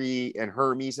Mercury and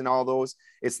Hermes and all those,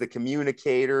 it's the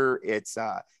communicator, it's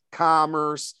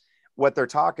commerce. What they're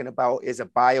talking about is a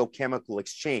biochemical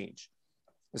exchange.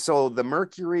 So the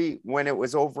Mercury, when it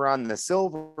was over on the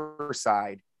silver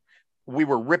side, we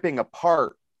were ripping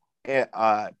apart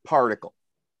a particle.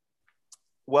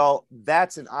 Well,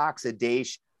 that's an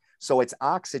oxidation. So it's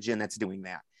oxygen that's doing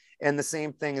that. And the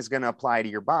same thing is going to apply to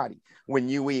your body. When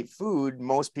you eat food,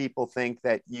 most people think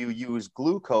that you use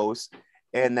glucose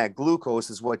and that glucose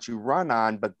is what you run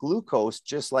on. But glucose,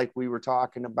 just like we were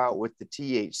talking about with the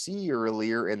THC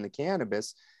earlier in the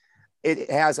cannabis,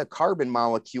 it has a carbon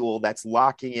molecule that's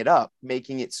locking it up,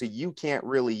 making it so you can't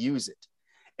really use it.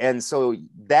 And so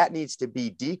that needs to be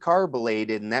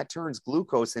decarbonated, and that turns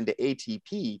glucose into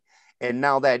ATP. And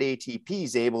now that ATP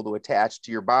is able to attach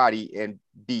to your body and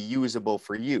be usable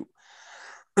for you.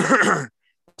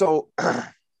 So,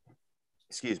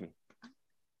 excuse me.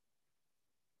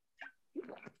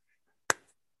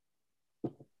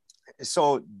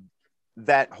 So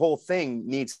that whole thing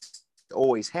needs to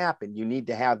always happen. You need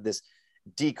to have this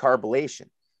decarbylation.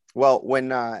 Well,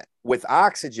 when with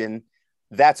oxygen,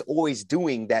 that's always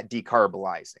doing that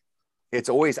decarbonizing. It's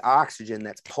always oxygen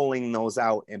that's pulling those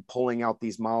out and pulling out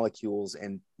these molecules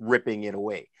and ripping it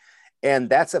away. And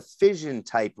that's a fission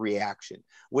type reaction,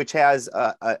 which has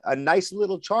a nice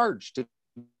little charge to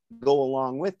go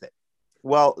along with it.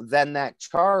 Well, then that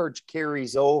charge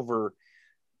carries over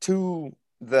to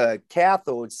the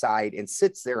cathode side and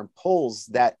sits there and pulls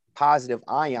that positive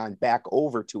ion back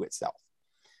over to itself.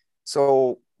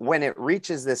 So when it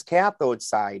reaches this cathode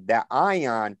side, that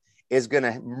ion is going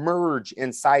to merge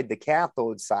inside the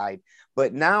cathode side.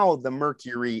 But now the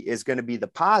mercury is going to be the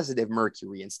positive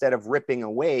mercury. Instead of ripping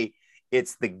away,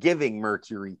 it's the giving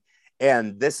mercury.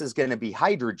 And this is going to be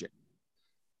hydrogen.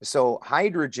 So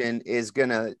hydrogen is going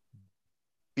to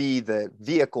be the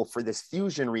vehicle for this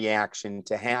fusion reaction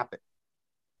to happen.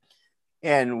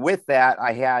 And with that,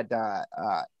 I had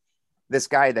this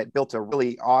guy that built a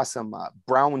really awesome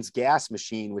Brown's gas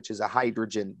machine, which is a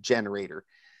hydrogen generator.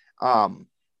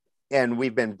 And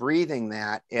we've been breathing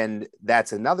that. And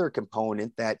that's another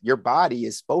component that your body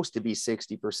is supposed to be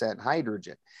 60%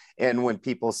 hydrogen. And when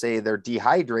people say they're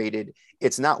dehydrated,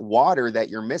 it's not water that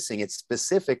you're missing. It's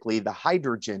specifically the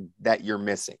hydrogen that you're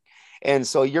missing. And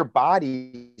so your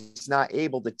body is not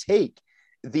able to take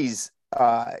these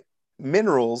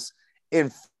minerals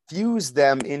and fuse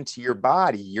them into your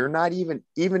body. You're not even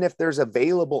if there's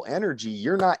available energy,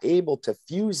 you're not able to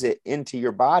fuse it into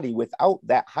your body without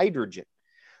that hydrogen.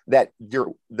 That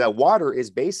the water is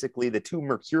basically the two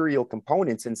mercurial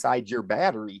components inside your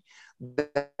battery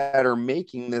that are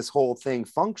making this whole thing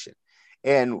function.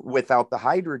 And without the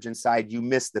hydrogen side, you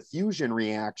miss the fusion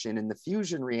reaction, and the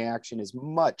fusion reaction is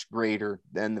much greater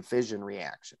than the fission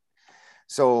reaction.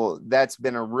 So that's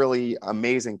been a really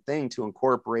amazing thing to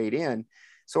incorporate in.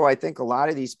 So I think a lot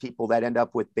of these people that end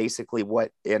up with basically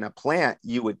what in a plant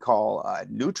you would call a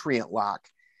nutrient lock,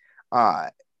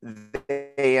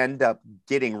 they end up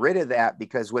getting rid of that,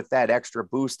 because with that extra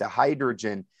boost of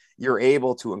hydrogen, you're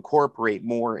able to incorporate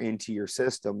more into your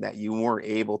system that you weren't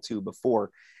able to before.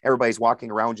 Everybody's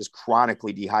walking around just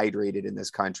chronically dehydrated in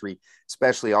this country,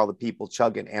 especially all the people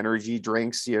chugging energy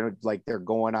drinks, like they're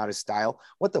going out of style.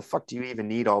 What the fuck do you even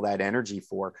need all that energy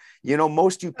for?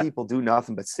 Most you people do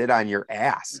nothing but sit on your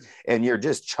ass and you're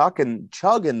just chugging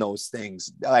those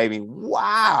things. I mean,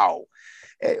 wow.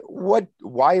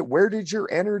 Where did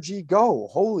your energy go?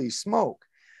 Holy smoke.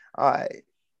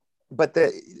 But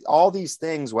all these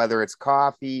things, whether it's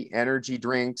coffee, energy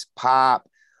drinks, pop,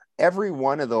 every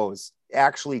one of those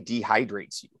actually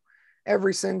dehydrates you,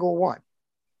 every single one.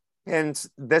 And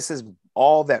this is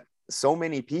all that so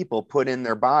many people put in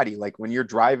their body. Like when you're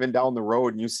driving down the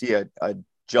road and you see a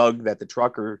jug that the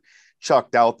trucker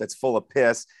chucked out that's full of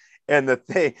piss, and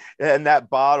that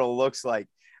bottle looks like,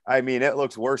 it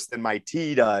looks worse than my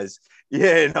tea does.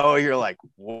 You're like,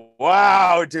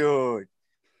 wow, dude.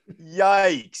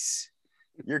 Yikes.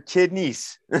 Your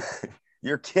kidneys.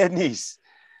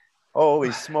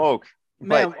 Holy smoke.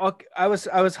 Man, I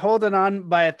was holding on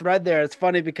by a thread there. It's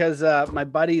funny because my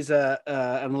buddy's an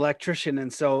electrician,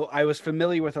 and so I was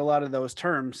familiar with a lot of those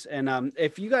terms. And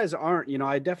if you guys aren't,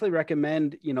 I definitely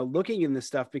recommend looking in this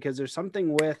stuff, because there's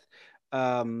something with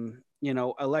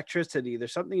electricity.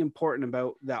 There's something important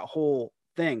about that whole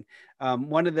thing.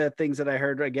 One of the things that I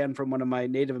heard again from one of my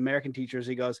Native American teachers,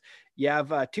 he goes, you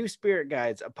have two spirit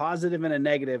guides, a positive and a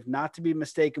negative, not to be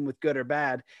mistaken with good or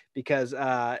bad, because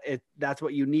that's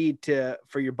what you need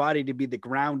for your body to be the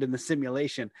ground in the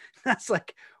simulation. That's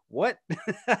like, what?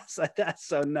 That's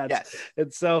so nuts. Yes.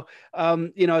 And so,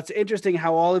 it's interesting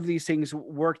how all of these things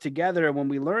work together. And when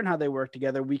we learn how they work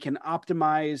together, we can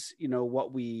optimize,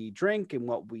 what we drink and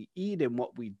what we eat and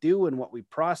what we do and what we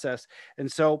process.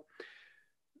 And so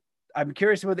I'm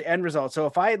curious about the end result. So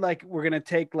if we're going to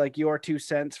take like your 2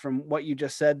 cents from what you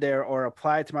just said there or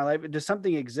apply it to my life, does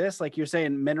something exist? Like you're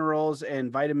saying minerals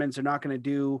and vitamins are not going to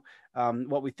do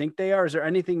what we think they are. Is there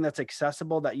anything that's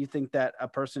accessible that you think that a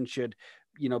person should,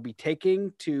 be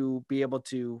taking to be able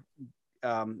to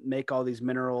make all these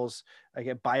minerals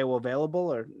get bioavailable,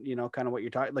 or, kind of what you're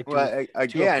talking, like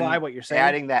to apply what you're saying?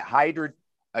 Adding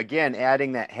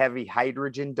that heavy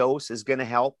hydrogen dose is going to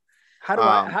help. How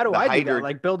do I do that?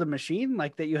 Like build a machine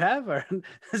like that you have, or?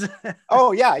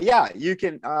 Oh yeah. You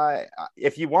can,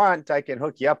 if you want, I can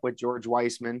hook you up with George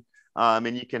Weissman,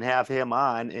 and you can have him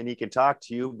on and he can talk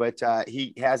to you, but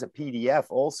he has a PDF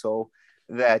also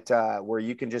that where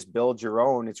you can just build your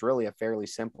own. It's really a fairly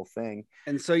simple thing.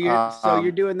 And so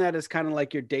you're doing that as kind of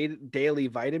like your daily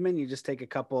vitamin. You just take a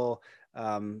couple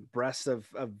breaths of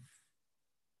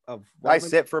I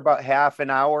sit for about half an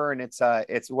hour, and it's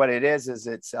what it is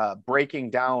it's breaking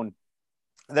down.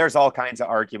 There's all kinds of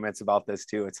arguments about this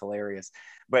too. It's hilarious,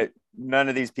 but none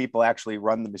of these people actually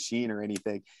run the machine or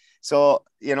anything. So,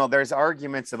 there's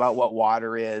arguments about what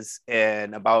water is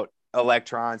and about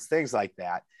electrons, things like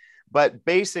that. But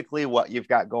basically what you've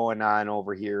got going on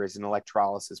over here is an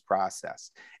electrolysis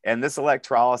process. And this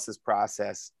electrolysis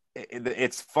process,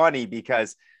 it's funny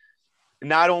because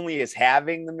not only is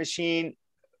having the machine,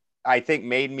 I think,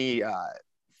 made me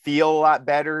feel a lot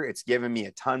better. It's given me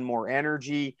a ton more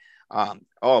energy.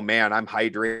 Oh man, I'm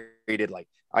hydrated. Like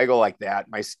I go like that.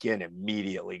 My skin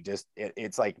immediately just,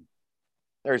 it's like,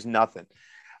 there's nothing.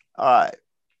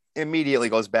 Immediately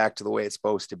goes back to the way it's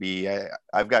supposed to be.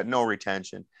 I've got no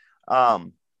retention.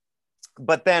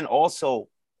 But then also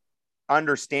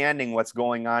understanding what's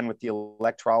going on with the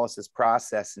electrolysis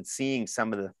process and seeing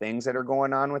some of the things that are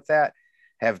going on with that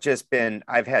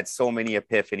I've had so many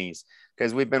epiphanies,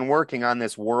 because we've been working on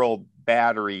this world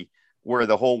battery where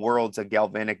the whole world's a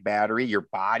galvanic battery. Your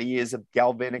body is a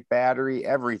galvanic battery,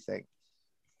 everything.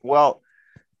 Well,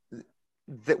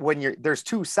 there's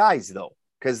two sides though,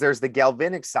 because there's the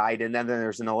galvanic side and then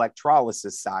there's an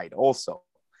electrolysis side also.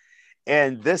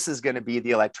 And this is going to be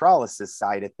the electrolysis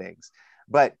side of things.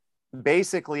 But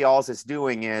basically all it's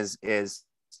doing is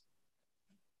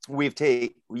you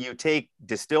take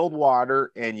distilled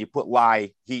water and you put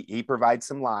lye. He provides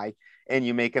some lye, and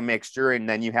you make a mixture, and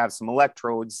then you have some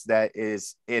electrodes that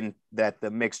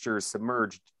the mixture is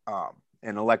submerged,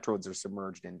 and electrodes are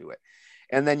submerged into it.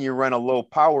 And then you run a low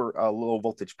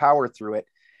voltage power through it.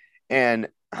 And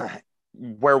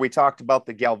where we talked about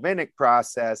the galvanic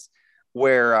process,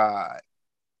 where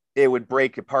it would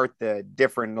break apart the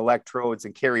different electrodes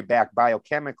and carry back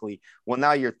biochemically. Well,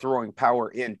 now you're throwing power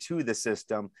into the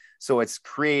system. So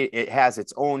it has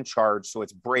its own charge. So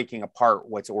it's breaking apart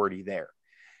what's already there.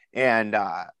 And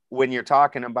when you're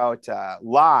talking about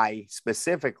lye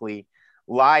specifically,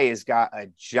 lye has got a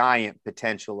giant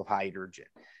potential of hydrogen.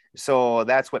 So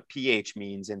that's what pH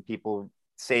means. And people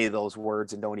say those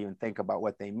words and don't even think about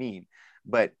what they mean.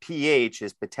 But pH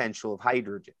is potential of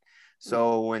hydrogen.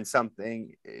 So when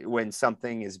something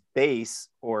is base,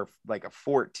 or like a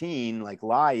 14, like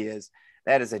lye is,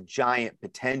 that is a giant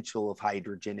potential of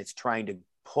hydrogen. It's trying to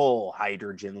pull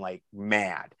hydrogen like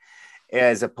mad,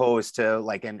 as opposed to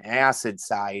like an acid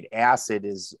side. Acid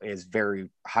is very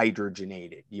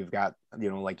hydrogenated. You've got,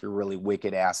 like your really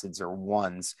wicked acids are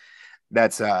ones.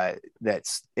 That's and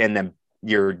then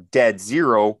your dead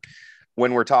zero,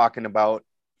 when we're talking about,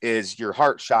 is your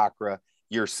heart chakra.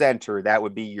 Your center, that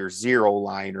would be your zero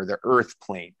line, or the earth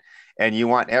plane. And you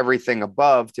want everything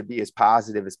above to be as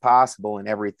positive as possible and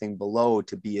everything below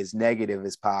to be as negative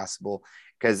as possible,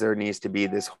 because there needs to be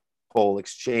this whole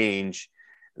exchange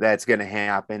that's going to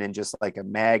happen. And just like a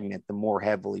magnet, the more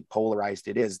heavily polarized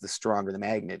it is, the stronger the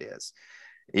magnet is.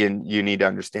 And you need to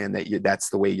understand that that's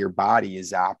the way your body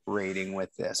is operating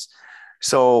with this.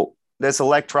 So this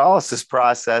electrolysis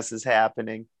process is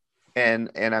happening, and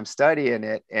I'm studying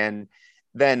it, and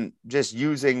then just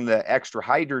using the extra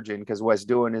hydrogen, because what it's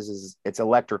doing is it's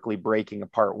electrically breaking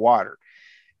apart water.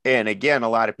 And again, a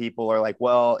lot of people are like,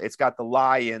 well, it's got the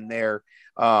lye in there.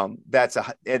 And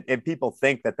people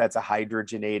think that that's a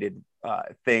hydrogenated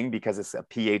thing because it's a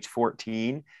pH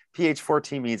 14. pH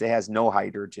 14 means it has no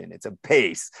hydrogen. It's a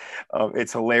base.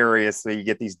 It's hilarious. So you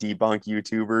get these debunk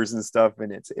YouTubers and stuff,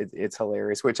 and it's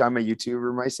hilarious. Which I'm a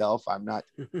YouTuber myself. I'm not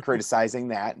criticizing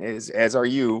that, as are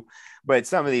you. But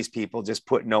some of these people just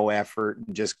put no effort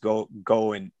and just go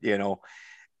and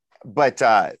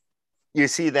But you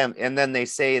see them, and then they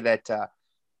say that,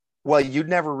 well, you'd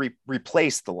never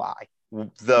replace the lye.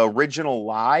 The original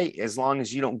lye, as long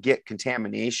as you don't get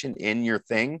contamination in your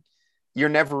thing, you're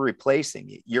never replacing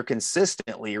it. You're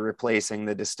consistently replacing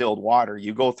the distilled water.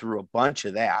 You go through a bunch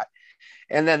of that.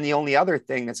 And then the only other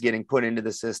thing that's getting put into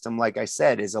the system, like I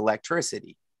said, is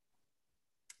electricity.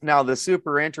 Now, the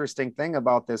super interesting thing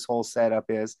about this whole setup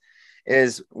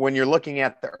is when you're looking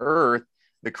at the earth,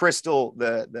 the crystal,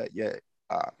 the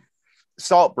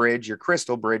salt bridge, your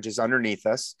crystal bridge is underneath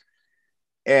us.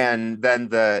 And then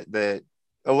the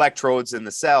electrodes in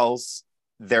the cells,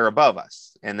 they're above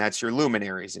us. And that's your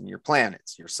luminaries and your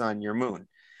planets, your sun, your moon.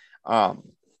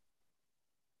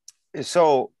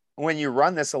 So when you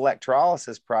run this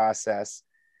electrolysis process,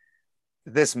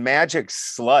 this magic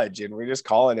sludge, and we're just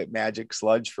calling it magic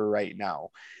sludge for right now,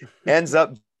 ends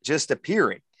up just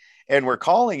appearing. And we're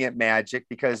calling it magic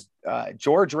because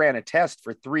George ran a test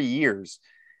for 3 years.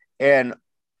 And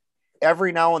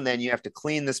every now and then you have to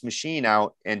clean this machine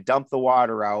out and dump the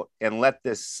water out and let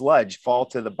this sludge fall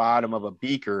to the bottom of a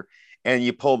beaker. And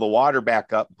you pull the water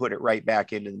back up, put it right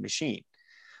back into the machine.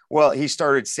 Well, he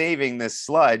started saving this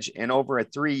sludge. And over a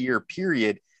 3-year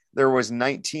period, there was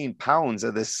 19 pounds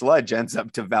of this sludge ends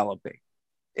up developing.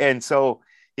 And so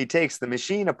he takes the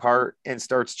machine apart and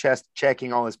starts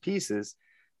checking all his pieces.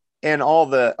 And all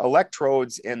the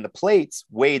electrodes and the plates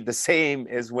weighed the same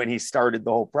as when he started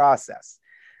the whole process.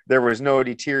 There was no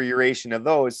deterioration of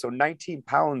those. So 19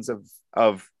 pounds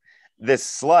of this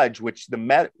sludge, which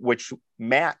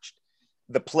matched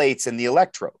the plates and the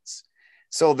electrodes.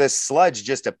 So this sludge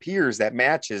just appears that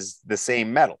matches the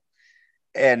same metal.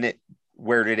 And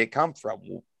where did it come from?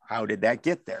 How did that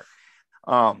get there?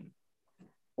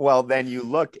 Well, then you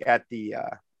look at the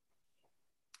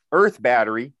Earth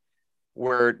battery,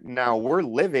 where now we're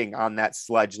living on that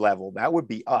sludge level. That would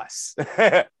be us.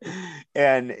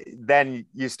 And then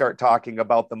you start talking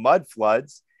about the mud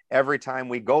floods every time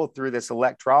we go through this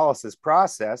electrolysis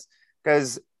process,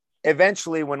 because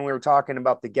eventually when we were talking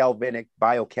about the galvanic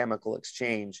biochemical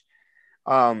exchange,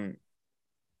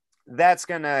 that's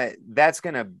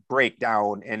gonna break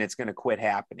down and it's gonna quit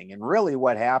happening. And really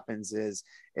what happens is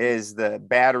the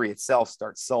battery itself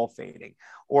starts sulfating,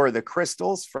 or the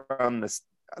crystals from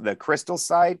the crystal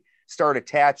side start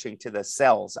attaching to the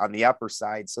cells on the upper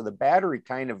side. So the battery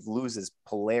kind of loses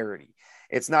polarity.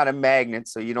 It's not a magnet,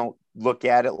 so you don't look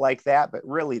at it like that, but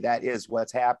really that is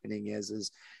what's happening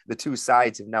is the two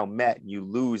sides have now met and you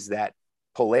lose that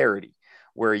polarity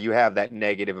where you have that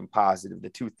negative and positive. The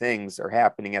two things are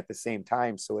happening at the same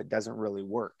time, so it doesn't really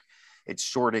work. It's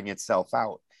shorting itself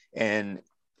out. And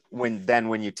when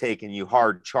you take and you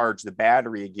hard charge the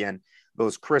battery again,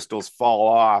 those crystals fall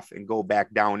off and go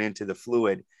back down into the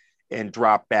fluid and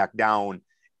drop back down.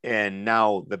 And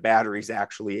now the battery's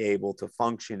actually able to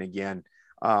function again.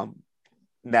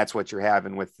 That's what you're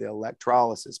having with the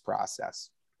electrolysis process.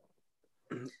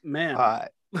 Man,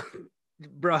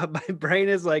 bro, my brain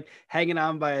is like hanging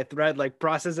on by a thread, like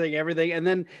processing everything. And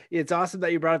then it's awesome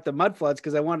that you brought up the mud floods,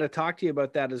 because I wanted to talk to you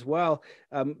about that as well.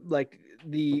 Like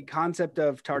the concept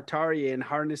of Tartaria and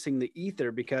harnessing the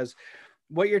ether, because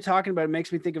what you're talking about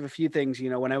makes me think of a few things. You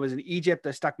know, when I was in Egypt,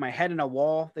 I stuck my head in a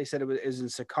wall. They said it was in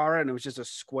Saqqara, and it was just a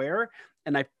square.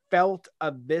 And I felt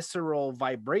a visceral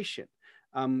vibration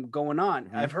going on.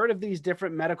 Mm-hmm. I've heard of these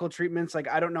different medical treatments. Like,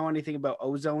 I don't know anything about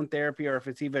ozone therapy or if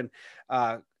it's even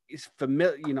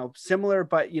familiar, similar,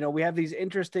 but, we have these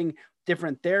interesting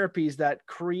different therapies that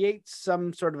create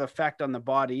some sort of effect on the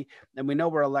body. And we know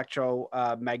we're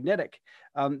electromagnetic.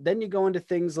 Then you go into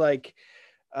things like,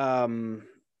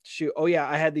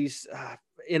 I had these,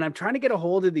 and I'm trying to get a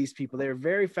hold of these people. They're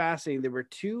very fascinating. There were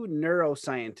two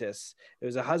neuroscientists. It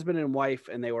was a husband and wife,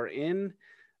 and they were in,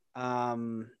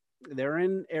 they're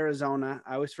in Arizona.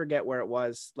 I always forget where it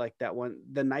was. Like that one,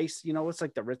 the nice, it's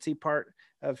like the ritzy part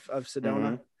of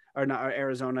Sedona, or not, or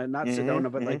Arizona, not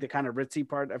Sedona, but like the kind of ritzy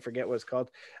part. I forget what it's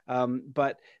called.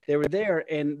 But they were there,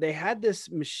 and they had this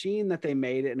machine that they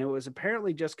made, and it was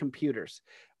apparently just computers.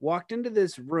 Walked into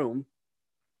this room,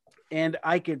 and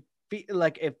I could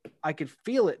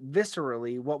feel it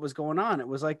viscerally, what was going on. It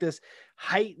was like this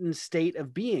heightened state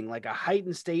of being, like a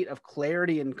heightened state of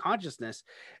clarity and consciousness.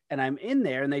 And I'm in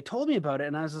there, and they told me about it.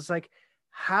 And I was just like,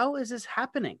 how is this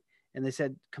happening? And they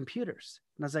said, computers.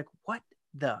 And I was like, what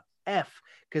the F?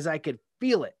 Because I could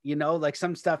feel it, like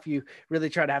some stuff you really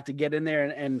try to have to get in there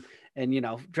and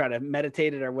try to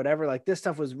meditate it or whatever. Like this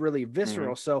stuff was really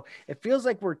visceral. So it feels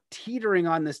like we're teetering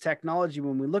on this technology.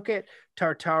 When we look at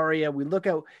Tartaria, we look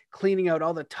at cleaning out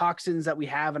all the toxins that we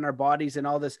have in our bodies and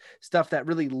all this stuff that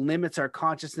really limits our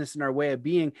consciousness and our way of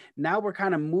being. Now we're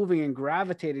kind of moving and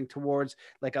gravitating towards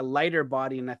like a lighter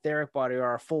body, an etheric body, or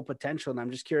our full potential. And I'm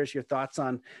just curious your thoughts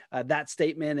on that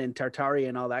statement and Tartaria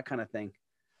and all that kind of thing.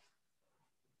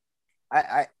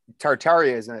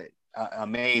 Tartaria is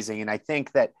amazing. And I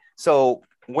think that, so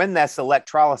when this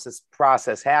electrolysis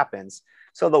process happens,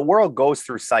 so the world goes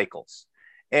through cycles.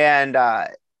 And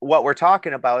what we're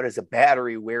talking about is a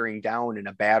battery wearing down and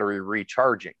a battery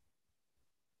recharging.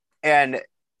 And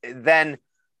then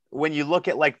when you look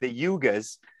at like the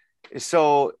yugas,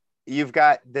 so you've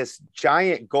got this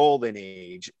giant golden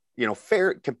age,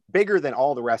 bigger than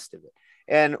all the rest of it.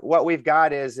 And what we've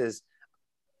got is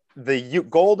the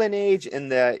golden age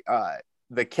and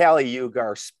the Kali Yuga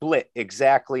are split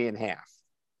exactly in half.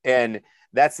 And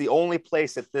that's the only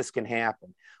place that this can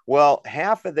happen. Well,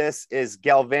 half of this is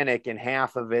galvanic and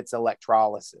half of it's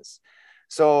electrolysis.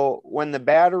 So when the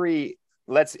battery,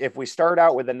 if we start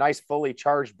out with a nice fully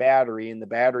charged battery and the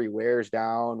battery wears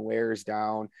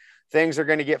down, things are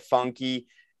going to get funky.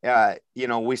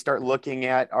 We start looking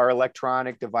at our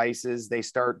electronic devices. They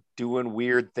start doing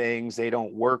weird things. They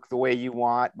don't work the way you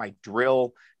want. My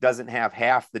drill doesn't have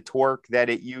half the torque that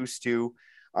it used to.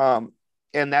 And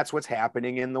that's what's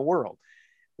happening in the world.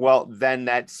 Well, then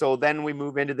we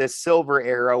move into this silver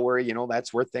era where,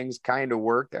 that's where things kind of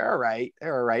work. They're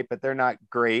all right, but they're not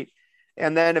great.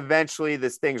 And then eventually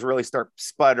this things really start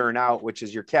sputtering out, which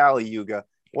is your Kali Yuga.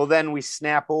 Well, then we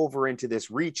snap over into this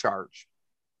recharge.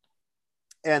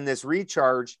 And this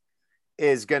recharge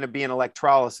is going to be an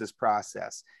electrolysis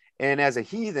process. And as a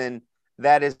heathen,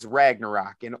 that is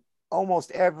Ragnarok. And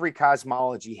almost every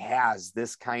cosmology has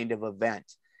this kind of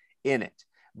event in it.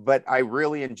 But I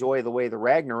really enjoy the way the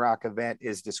Ragnarok event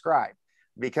is described,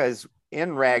 because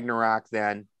in Ragnarok,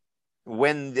 then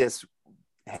when this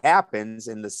happens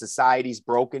and the society's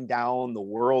broken down, the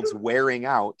world's wearing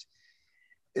out,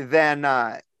 then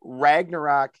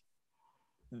Ragnarok,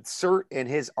 Surt and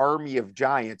his army of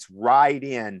giants ride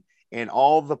in, and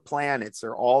all the planets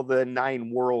or all the 9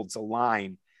 worlds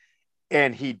align,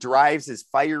 and he drives his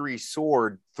fiery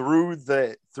sword through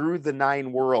the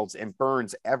 9 worlds and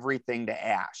burns everything to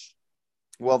ash.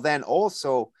 Well, then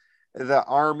also the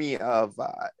army of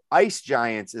ice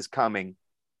giants is coming,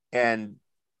 and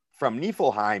from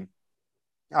Niflheim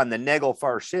on the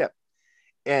Naglfar ship,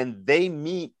 and they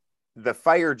meet the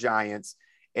fire giants.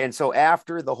 And so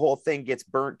after the whole thing gets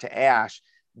burnt to ash,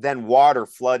 then water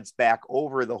floods back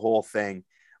over the whole thing,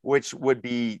 which would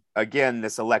be, again,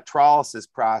 this electrolysis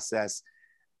process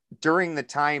during the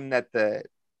time that the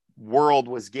world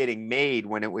was getting made,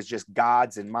 when it was just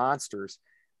gods and monsters.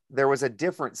 There was a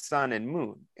different sun and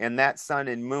moon, and that sun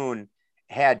and moon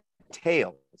had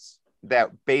tails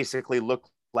that basically looked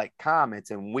like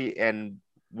comets, and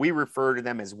we refer to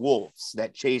them as wolves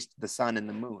that chased the sun and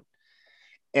the moon.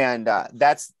 And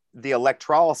that's the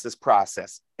electrolysis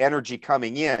process, energy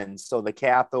coming in. So the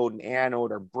cathode and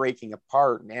anode are breaking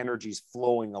apart and energy's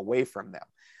flowing away from them.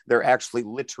 They're actually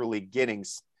literally getting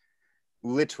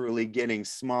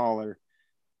smaller.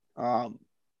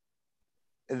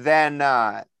 Then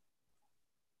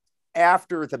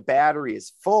after the battery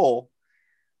is full,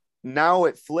 now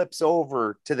it flips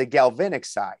over to the galvanic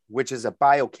side, which is a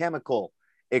biochemical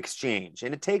exchange.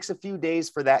 And it takes a few days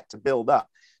for that to build up,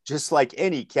 just like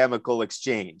any chemical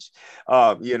exchange.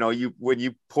 When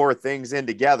you pour things in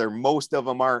together, most of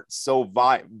them aren't so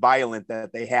violent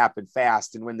that they happen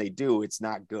fast. And when they do, it's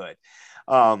not good.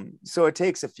 So it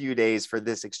takes a few days for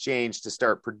this exchange to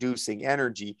start producing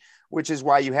energy, which is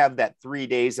why you have that 3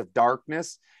 days of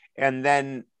darkness. And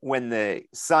then when the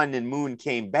sun and moon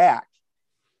came back,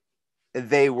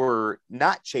 they were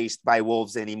not chased by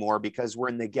wolves anymore, because we're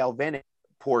in the galvanic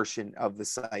portion of the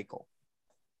cycle.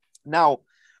 Now,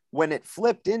 when it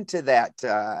flipped into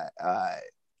that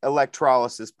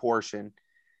electrolysis portion,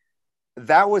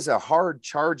 that was a hard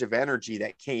charge of energy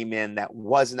that came in that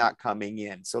was not coming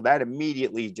in. So that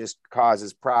immediately just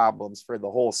causes problems for the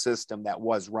whole system that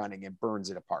was running and burns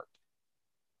it apart.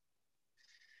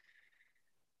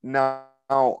 Now,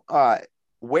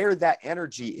 where that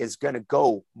energy is going to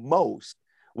go most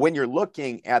when you're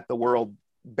looking at the world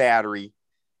battery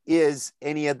is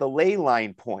any of the ley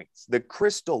line points, the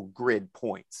crystal grid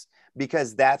points,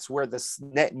 because that's where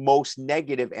the most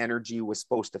negative energy was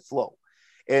supposed to flow.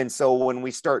 And so when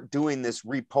we start doing this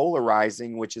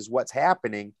repolarizing, which is what's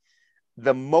happening,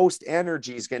 the most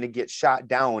energy is going to get shot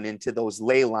down into those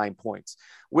ley line points,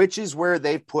 which is where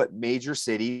they've put major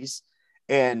cities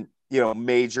and,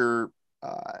 major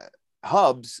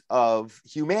hubs of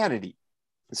humanity.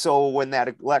 So when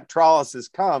that electrolysis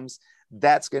comes,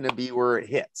 that's going to be where it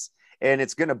hits, and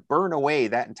it's going to burn away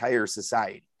that entire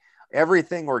society.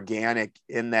 Everything organic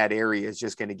in that area is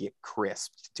just going to get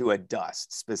crisped to a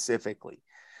dust specifically.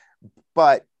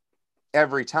 But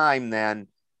every time then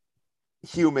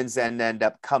humans then end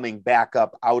up coming back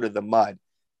up out of the mud,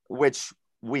 which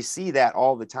we see that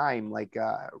all the time. Like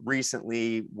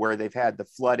recently where they've had the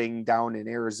flooding down in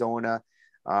Arizona,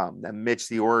 Mitch,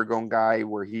 the Oregon guy,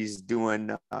 where he's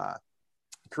doing,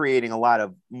 creating a lot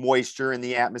of moisture in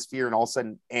the atmosphere, and all of a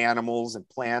sudden animals and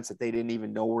plants that they didn't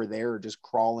even know were there are just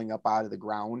crawling up out of the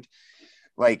ground.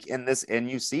 Like in this, and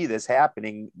you see this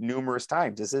happening numerous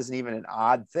times. This isn't even an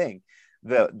odd thing.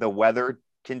 The weather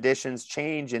conditions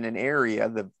change in an area,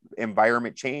 the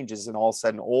environment changes, and all of a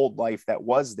sudden old life that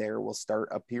was there will start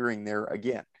appearing there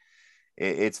again.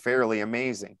 It's fairly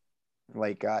amazing.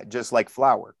 Like just like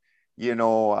flour, you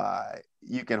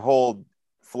can hold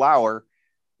flour.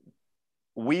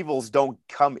 Weevils don't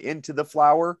come into the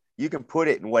flour. You can put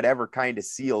it in whatever kind of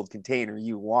sealed container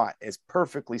you want, as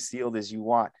perfectly sealed as you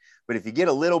want. But if you get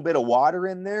a little bit of water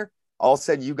in there, all of a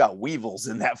sudden you got weevils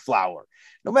in that flour.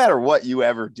 No matter what you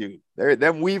ever do,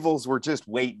 them weevils were just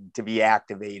waiting to be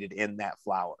activated in that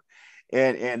flour.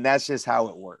 And that's just how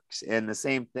it works. And the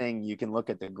same thing, you can look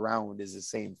at the ground is the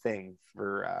same thing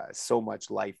for so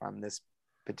much life on this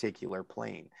particular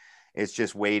plane. It's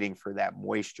just waiting for that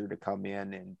moisture to come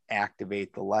in and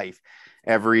activate the life.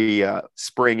 Every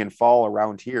spring and fall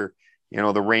around here,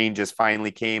 the rain just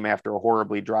finally came after a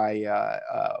horribly dry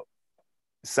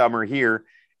summer here.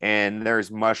 And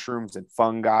there's mushrooms and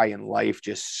fungi and life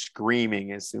just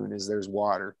screaming as soon as there's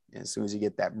water, as soon as you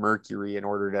get that mercury in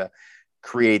order to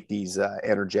create these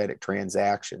energetic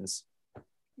transactions.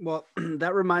 Well,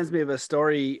 that reminds me of a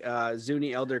story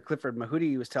Zuni elder Clifford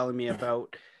Mahudi was telling me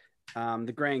about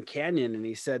the Grand Canyon. And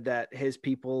he said that his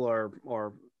people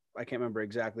or I can't remember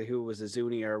exactly who was a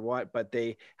Zuni or what, but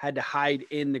they had to hide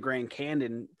in the Grand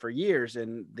Canyon for years.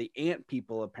 And the ant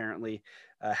people apparently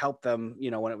helped them,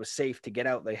 when it was safe to get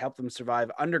out, they helped them survive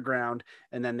underground.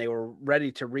 And then they were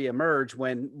ready to reemerge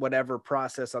when whatever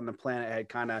process on the planet had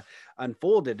kind of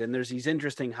unfolded. And there's these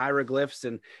interesting hieroglyphs.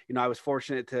 And, I was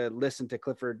fortunate to listen to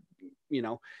Clifford,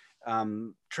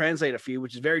 translate a few,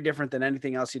 which is very different than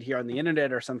anything else you'd hear on the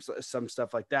internet or some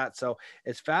stuff like that. So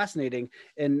it's fascinating.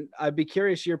 And I'd be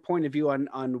curious your point of view on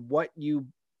what you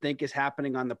think is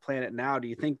happening on the planet now. Do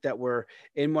you think that we're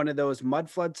in one of those mud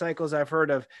flood cycles? I've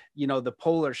heard of, the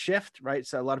polar shift, right?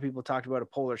 So a lot of people talked about a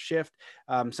polar shift.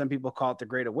 Some people call it the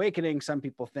Great Awakening. Some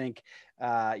people think,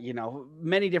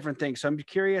 many different things. So I'm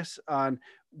curious on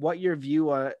what your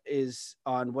view is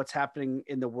on what's happening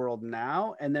in the world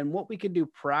now, and then what we can do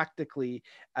practically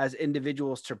as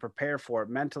individuals to prepare for it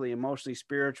mentally, emotionally,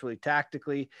 spiritually,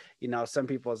 tactically. Some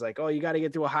people is like, oh, you got to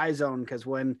get to a high zone because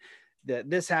when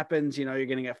this happens, you're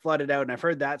going to get flooded out. And I've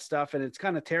heard that stuff, and it's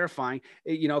kind of terrifying.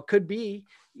 It could be,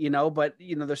 but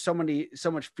there's so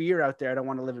much fear out there. I don't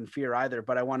want to live in fear either,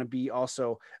 but I want to be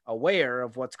also aware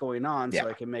of what's going on so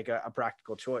I can make a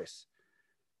practical choice.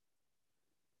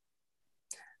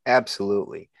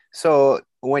 Absolutely. So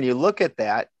when you look at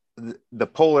that, the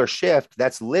polar shift,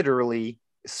 that's literally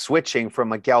switching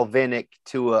from a galvanic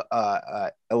to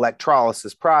a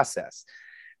electrolysis process.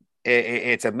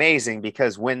 It's amazing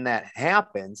because when that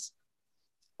happens,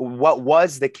 what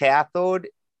was the cathode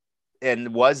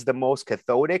and was the most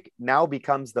cathodic now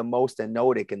becomes the most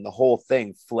anodic, and the whole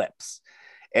thing flips.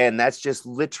 And that's just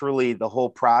literally the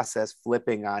whole process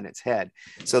flipping on its head.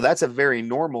 So that's a very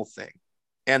normal thing.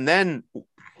 And then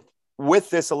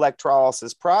with this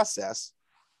electrolysis process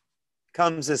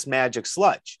comes this magic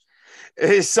sludge.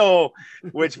 So,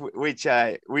 which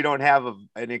we don't have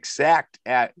an exact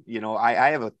I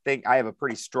have a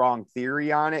pretty strong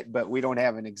theory on it, but we don't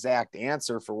have an exact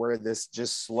answer for where this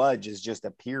just sludge is just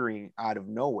appearing out of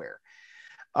nowhere.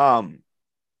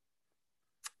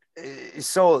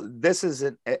 So this is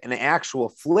an actual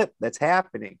flip that's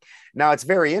happening. Now it's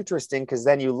very interesting because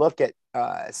then you look at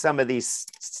some of these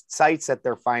sites that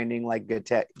they're finding, like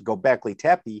Göbekli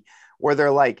Tepe, where they're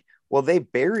like, well, they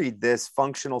buried this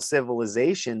functional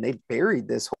civilization. They buried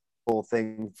this whole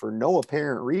thing for no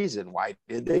apparent reason. Why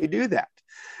did they do that?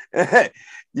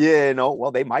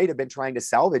 Well, they might have been trying to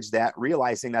salvage that,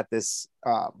 realizing that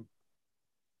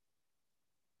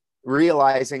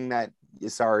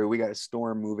sorry, we got a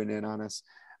storm moving in on us.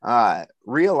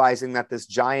 Realizing that this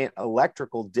giant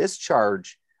electrical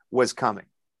discharge was coming.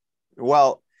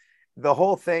 Well, the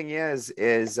whole thing is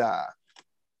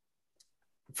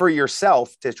for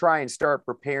yourself to try and start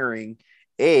preparing.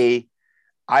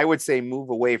 I would say move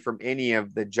away from any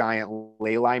of the giant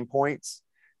ley line points,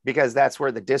 because that's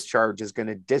where the discharge is going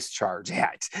to discharge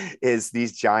at, is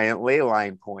these giant ley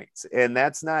line points. And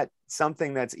that's not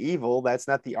something that's evil. That's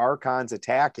not the archons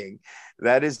attacking.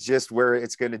 That is just where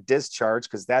it's going to discharge,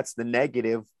 because that's the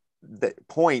negative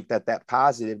point that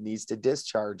positive needs to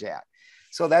discharge at.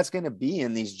 So that's going to be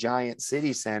in these giant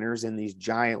city centers and these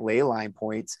giant ley line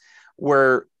points,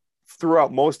 where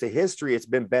throughout most of history, it's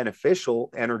been beneficial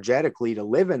energetically to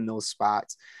live in those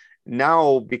spots.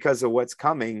 Now, because of what's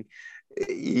coming,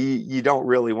 you don't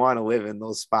really want to live in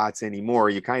those spots anymore.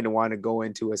 You kind of want to go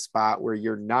into a spot where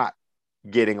you're not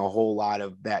getting a whole lot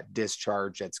of that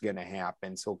discharge that's going to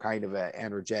happen. So kind of an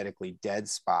energetically dead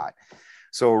spot.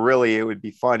 So really, it would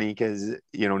be funny because,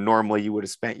 normally you would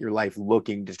have spent your life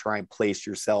looking to try and place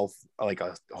yourself like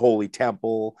a holy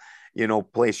temple,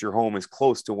 place your home as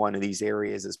close to one of these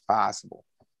areas as possible.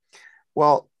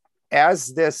 Well,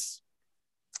 as this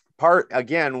part,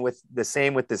 again, with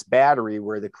this battery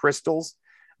where the crystals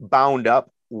bound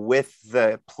up with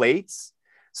the plates,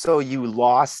 so you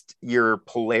lost your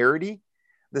polarity,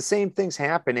 the same thing's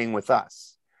happening with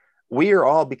us. We are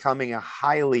all becoming a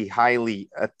highly, highly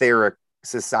etheric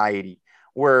society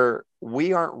where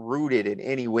we aren't rooted in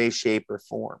any way, shape, or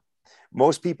form.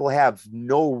 Most people have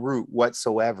no root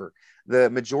whatsoever. The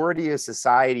majority of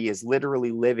society is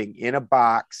literally living in a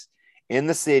box in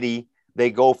the city.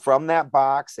 They go from that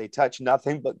box, they touch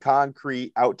nothing but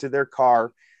concrete out to their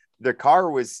car. Their car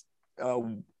was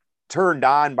turned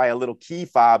on by a little key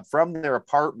fob from their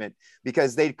apartment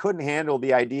because they couldn't handle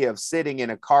the idea of sitting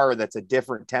in a car that's a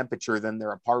different temperature than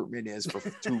their apartment is for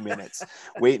 2 minutes,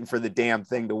 waiting for the damn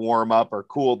thing to warm up or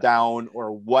cool down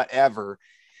or whatever.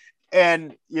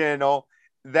 And,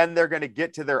 then they're going to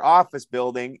get to their office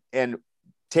building and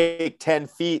take 10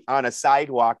 feet on a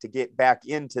sidewalk to get back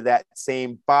into that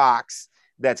same box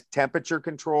that's temperature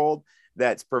controlled,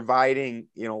 that's providing,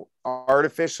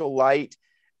 artificial light.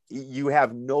 You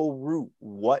have no root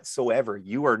whatsoever.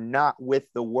 You are not with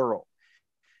the world.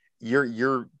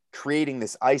 You're creating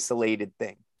this isolated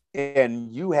thing,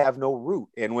 and you have no root.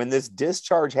 And when this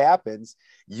discharge happens,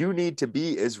 you need to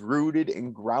be as rooted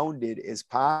and grounded as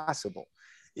possible.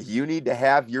 You need to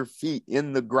have your feet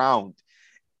in the ground.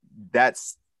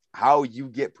 That's how you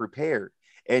get prepared,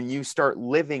 and you start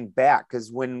living back.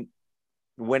 Because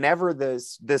whenever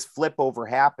this flip over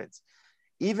happens,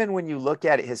 even when you look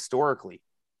at it historically,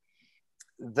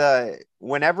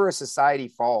 whenever a society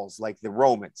falls, like the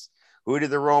Romans, who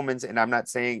did the Romans? And I'm not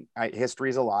saying history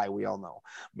is a lie, we all know,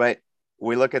 but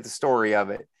we look at the story of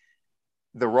it.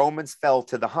 The Romans fell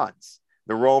to the Huns.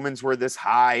 The Romans were this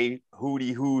high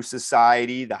hooty-hoo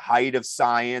society, the height of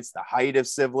science, the height of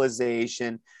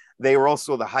civilization. They were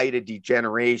also the height of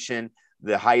degeneration,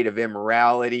 the height of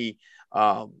immorality.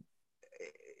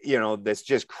 This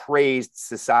just crazed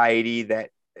society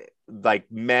that,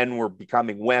 like, men were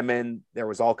becoming women. There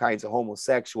was all kinds of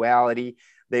homosexuality.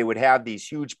 They would have these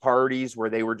huge parties where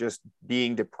they were just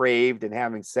being depraved and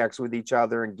having sex with each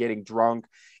other and getting drunk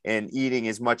and eating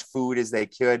as much food as they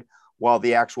could, while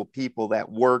the actual people that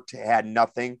worked had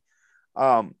nothing.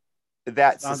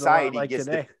 That sounds society like gets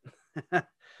today.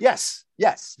 Yes.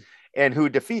 And who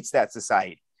defeats that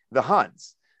society? The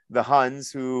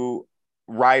Huns who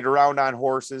ride around on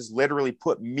horses, literally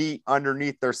put meat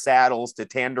underneath their saddles to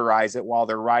tenderize it while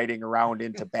they're riding around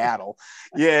into battle.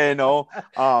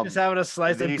 Just having a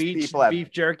slice of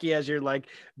beef jerky as you're like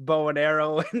bow and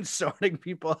arrow and sorting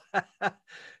people.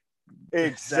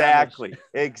 Exactly.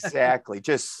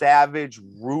 Just savage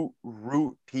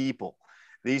root people.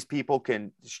 These people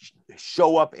can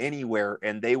show up anywhere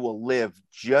and they will live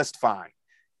just fine.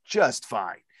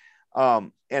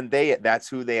 And that's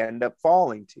who they end up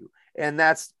falling to. And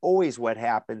that's always what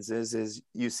happens is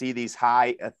you see these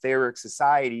high etheric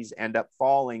societies end up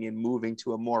falling and moving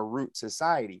to a more root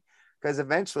society. Because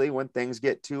eventually when things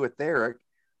get too etheric,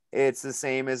 it's the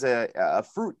same as a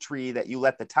fruit tree that you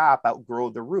let the top outgrow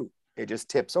the root. It just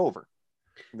tips over.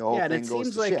 The whole thing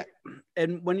goes to shit.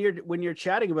 And when you're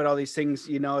chatting about all these things,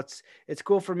 it's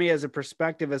cool for me as a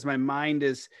perspective, as my mind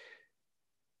is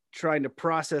trying to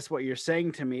process what you're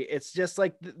saying to me. It's just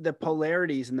like the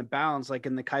polarities and the balance, like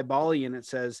in the Kybalion, it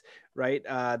says, right,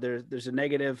 there's a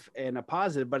negative and a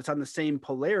positive, but it's on the same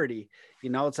polarity.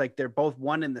 It's like they're both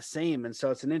one and the same. And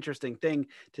so it's an interesting thing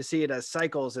to see it as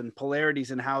cycles and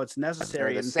polarities and how it's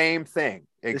necessary. They're the same thing.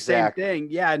 Exactly. The same thing.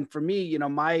 Yeah. And for me,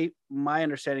 my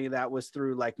understanding of that was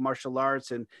through like martial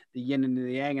arts and the yin and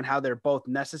the yang, and how they're both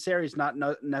necessary. It's not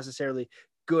necessarily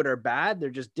good or bad. They're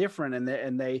just different,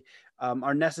 and they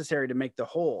are necessary to make the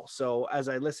whole. So as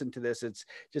I listen to this, it's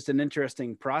just an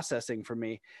interesting processing for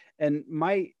me. And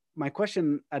my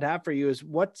question I'd have for you is,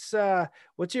 what's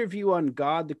your view on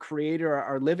God, the creator,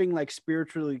 are living like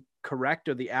spiritually correct,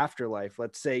 or the afterlife?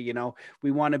 Let's say, we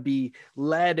want to be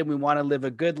led and we want to live a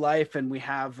good life, and we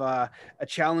have a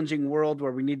challenging world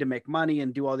where we need to make money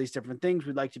and do all these different things.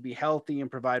 We'd like to be healthy and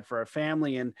provide for our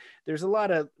family. And there's a lot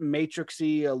of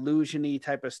matrixy, illusion-y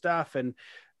type of stuff. And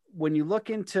when you look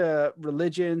into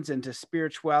religions, into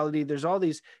spirituality, there's all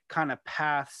these kind of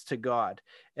paths to God.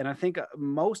 And I think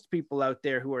most people out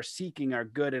there who are seeking are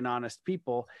good and honest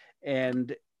people,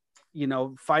 and,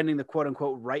 finding the quote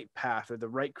unquote right path, or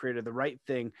the right creator, the right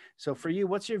thing. So for you,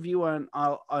 what's your view on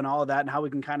all of that, and how we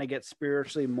can kind of get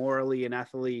spiritually, morally, and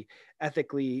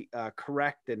ethically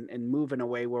correct, and move in a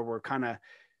way where we're kind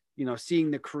of,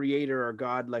 seeing the creator or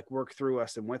God like work through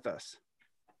us and with us?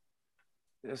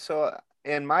 So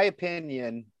in my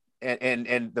opinion,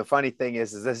 and the funny thing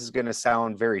is this is going to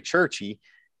sound very churchy,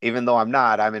 even though I'm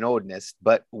not, I'm an Odinist,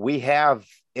 but we have,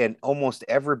 and almost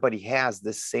everybody has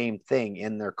this same thing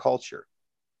in their culture.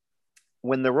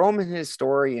 When the Roman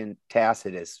historian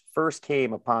Tacitus first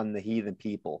came upon the heathen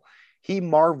people, he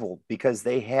marveled because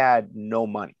they had no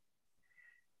money.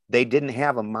 They didn't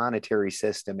have a monetary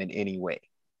system in any way.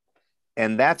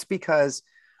 And that's because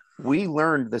we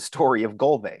learned the story of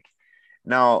Golveg.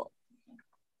 Now,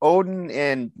 Odin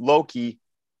and Loki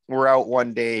were out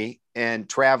one day and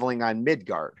traveling on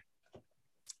Midgard.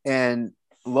 And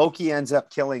Loki ends up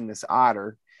killing this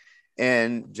otter,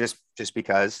 and just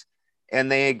because.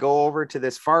 And they go over to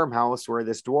this farmhouse where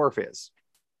this dwarf is.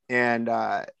 And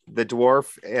the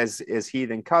dwarf, as is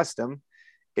heathen custom,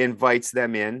 invites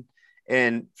them in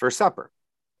and for supper.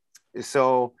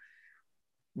 So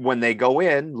when they go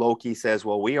in, Loki says,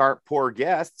 well, we aren't poor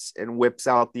guests, and whips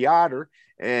out the otter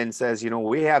and says,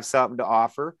 we have something to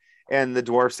offer. And the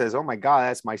dwarf says, oh my God,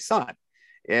 that's my son.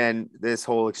 And this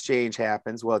whole exchange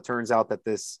happens. Well, it turns out that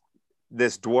this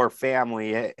dwarf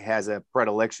family has a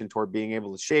predilection toward being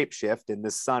able to shapeshift, and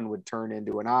this son would turn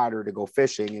into an otter to go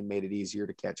fishing, and made it easier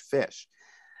to catch fish.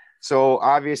 So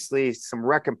obviously some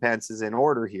recompenses in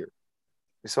order here.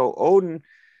 So Odin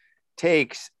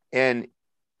takes and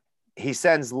he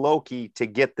sends Loki to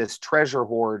get this treasure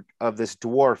hoard of this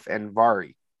dwarf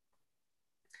Andvari.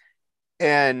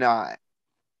 And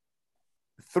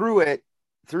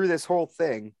through this whole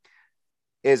thing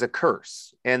is a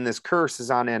curse. And this curse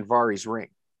is on Andvari's ring.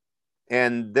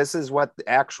 And this is what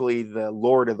actually the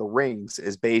Lord of the Rings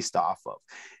is based off of.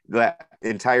 That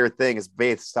entire thing is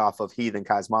based off of heathen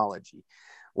cosmology.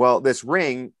 Well, this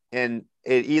ring, and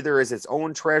it either is its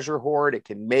own treasure hoard, it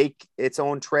can make its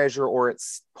own treasure, or it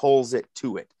pulls it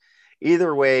to it.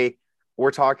 Either way,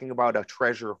 we're talking about a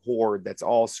treasure hoard that's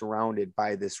all surrounded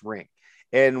by this ring.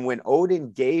 And when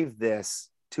Odin gave this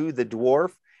to the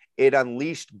dwarf, it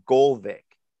unleashed Golveg.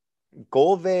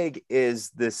 Golveg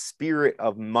is the spirit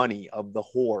of money, of the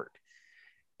hoard.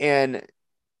 And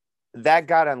that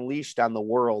got unleashed on the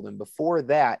world. And before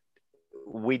that,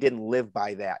 we didn't live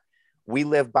by that. We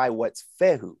live by what's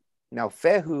Fehu. Now,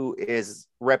 Fehu is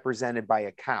represented by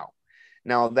a cow.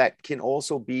 Now, that can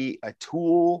also be a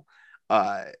tool,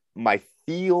 my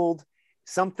field,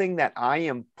 something that I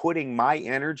am putting my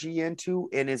energy into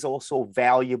and is also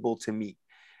valuable to me.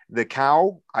 The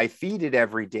cow, I feed it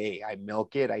every day. I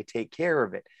milk it. I take care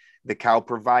of it. The cow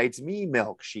provides me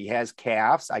milk. She has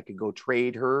calves. I could go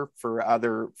trade her for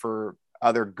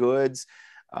other goods,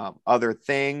 other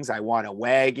things. I want a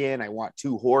wagon. I want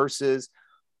 2 horses,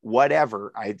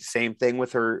 whatever. Same thing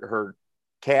with her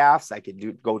calves. I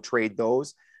could go trade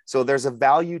those. So there's a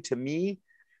value to me,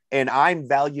 and I'm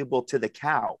valuable to the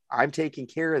cow. I'm taking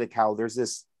care of the cow. There's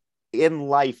this in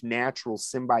life natural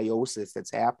symbiosis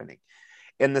that's happening.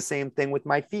 And the same thing with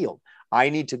my field. I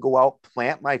need to go out,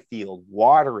 plant my field,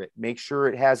 water it, make sure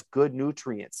it has good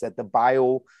nutrients, that the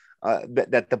biome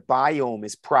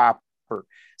is proper,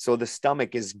 so the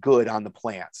stomach is good on the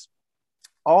plants.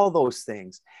 All those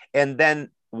things. And then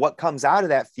what comes out of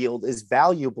that field is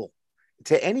valuable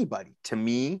to anybody, to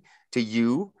me, to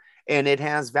you, and it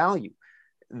has value.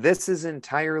 This is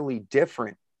entirely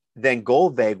different than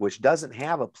Golveg, which doesn't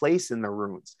have a place in the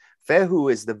runes.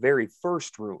 Fehu is the very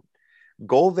first rune.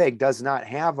 Golveg does not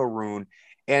have a rune,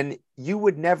 and you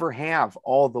would never have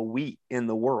all the wheat in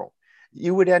the world.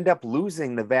 You would end up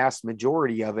losing the vast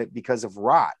majority of it because of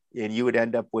rot, and you would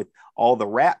end up with all the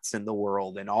rats in the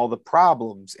world and all the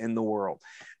problems in the world.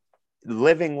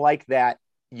 Living like that,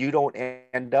 you don't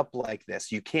end up like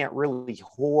this. You can't really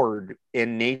hoard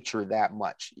in nature that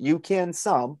much. You can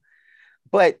some,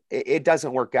 but it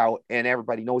doesn't work out, and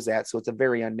everybody knows that, so it's a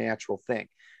very unnatural thing.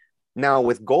 Now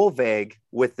with Golvag,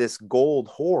 with this gold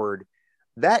hoard,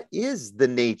 that is the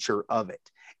nature of it.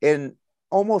 And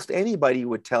almost anybody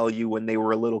would tell you when they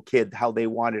were a little kid how they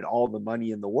wanted all the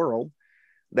money in the world.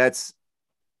 That's,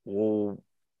 well,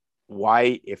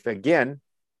 why, if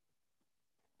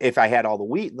I had all the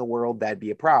wheat in the world, that'd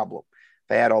be a problem.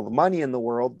 If I had all the money in the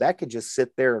world, that could just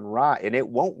sit there and rot, and it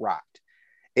won't rot.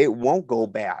 It won't go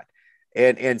bad.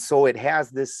 And so it has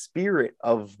this spirit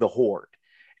of the hoard.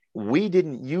 We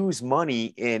didn't use money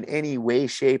in any way,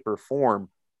 shape, or form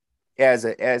as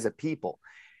a people.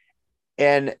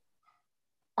 And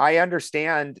I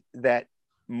understand that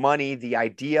money, the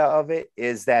idea of it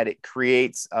is that it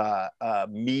creates a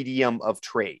medium of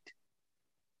trade.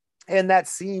 And that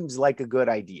seems like a good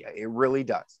idea. It really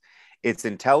does. It's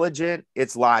intelligent,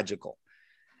 it's logical.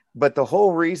 But the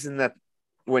whole reason that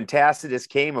when Tacitus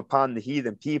came upon the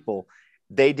heathen people,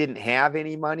 they didn't have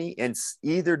any money, and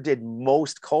either did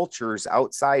most cultures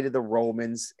outside of the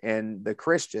Romans and the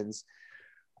Christians.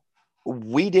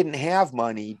 We didn't have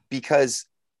money because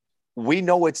we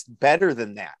know it's better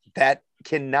than that. That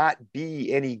cannot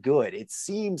be any good. It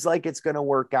seems like it's going to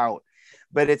work out,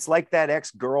 but it's like that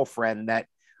ex-girlfriend that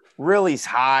really's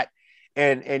hot,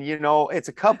 and it's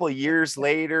a couple of years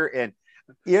later, and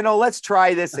let's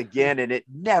try this again, and it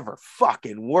never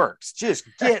fucking works. Just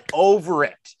get over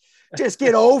it. Just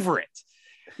get over it.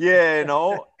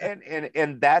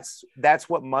 And that's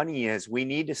what money is. We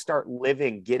need to start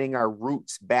living, getting our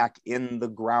roots back in the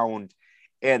ground.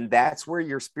 And that's where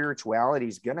your spirituality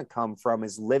is going to come from,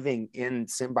 is living in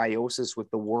symbiosis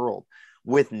with the world,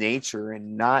 with nature,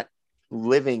 and not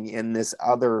living in this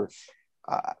other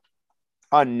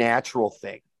unnatural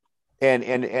thing.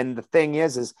 And the thing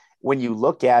is when you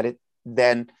look at it,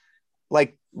 then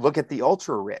like, look at the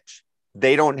ultra rich.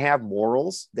 They don't have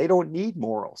morals. They don't need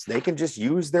morals. They can just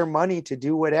use their money to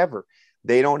do whatever.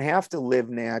 They don't have to live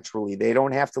naturally. They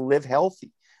don't have to live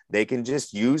healthy. They can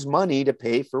just use money to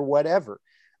pay for whatever.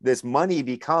 This money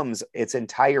becomes its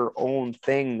entire own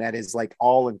thing that is like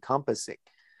all encompassing,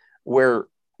 where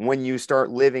when you start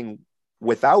living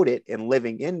without it and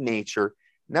living in nature,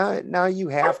 now you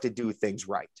have to do things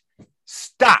right.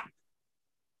 Stop.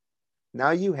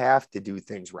 Now you have to do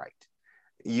things right.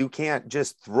 You can't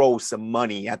just throw some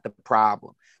money at the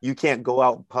problem. You can't go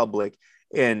out in public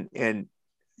and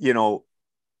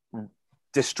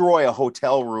destroy a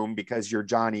hotel room because you're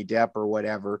Johnny Depp or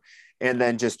whatever, and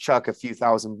then just chuck a few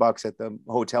 $1,000 at the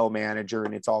hotel manager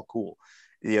and it's all cool.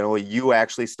 You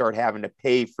actually start having to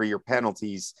pay for your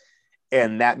penalties,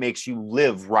 and that makes you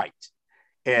live right.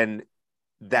 And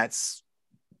that's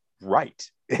right.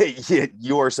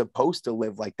 You're supposed to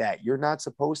live like that. You're not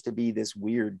supposed to be this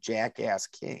weird jackass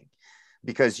king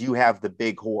because you have the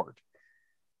big hoard.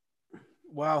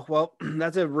 Wow. Well,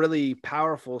 that's a really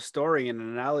powerful story and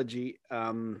an analogy.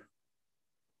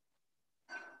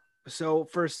 So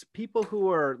for people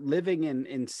who are living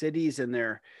in cities and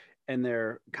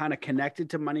they're kind of connected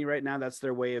to money right now, that's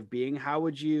their way of being. How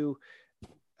would you,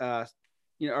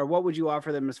 or what would you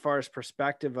offer them as far as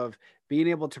perspective of being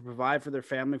able to provide for their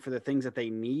family, for the things that they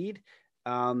need,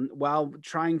 while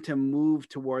trying to move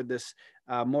toward this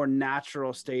more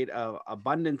natural state of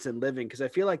abundance and living? Because I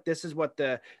feel like this is what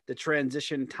the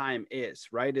transition time is,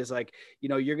 right? Is like,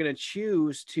 you're going to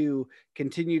choose to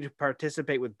continue to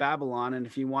participate with Babylon. And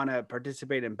if you want to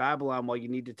participate in Babylon, well, you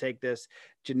need to take this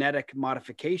genetic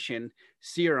modification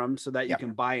serum so that you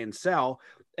can buy and sell.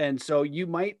 And so you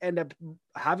might end up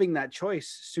having that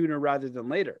choice sooner rather than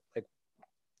later. Like,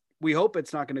 we hope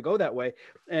it's not going to go that way.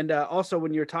 And also,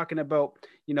 when you're talking about,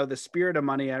 the spirit of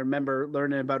money, I remember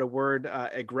learning about a word,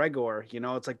 egregor.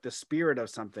 It's like the spirit of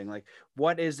something. Like,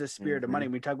 what is the spirit of money?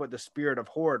 We talk about the spirit of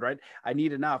hoard, right? I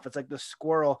need enough. It's like the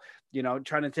squirrel,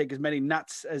 trying to take as many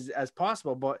nuts as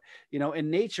possible. But,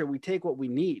 in nature, we take what we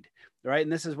need. Right.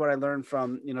 And this is what I learned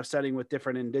from, studying with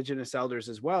different indigenous elders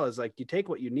as well, is like, you take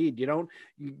what you need. You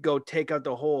go take out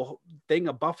the whole thing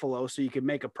of buffalo so you can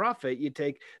make a profit. You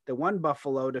take the one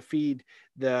buffalo to feed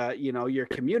your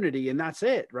community, and that's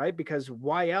it. Right. Because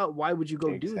why would you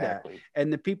go do that?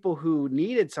 And the people who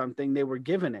needed something, they were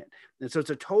given it. And so it's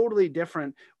a totally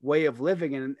different way of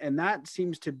living. And that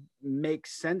seems to make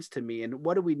sense to me. And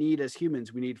what do we need as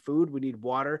humans? We need food, we need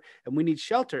water, and we need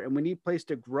shelter, and we need a place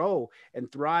to grow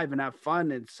and thrive and have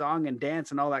fun and song and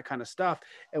dance and all that kind of stuff.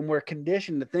 And we're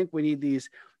conditioned to think we need these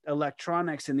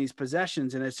electronics and these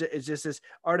possessions. And it's just this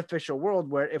artificial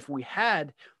world where if we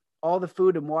had all the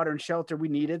food and water and shelter we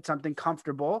needed, something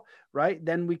comfortable, right,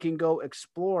 then we can go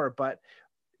explore. But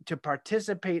to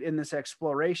participate in this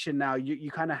exploration now,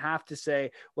 you kind of have to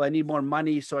say, well, I need more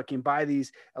money so I can buy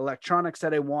these electronics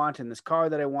that I want and this car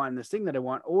that I want and this thing that I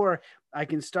want. Or I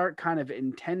can start kind of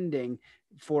intending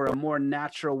for a more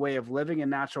natural way of living, a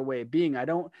natural way of being.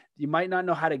 You might not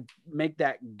know how to make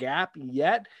that gap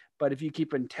yet, but if you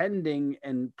keep intending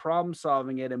and problem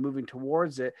solving it and moving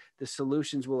towards it, the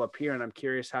solutions will appear. And I'm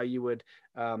curious how you would,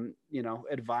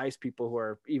 advise people who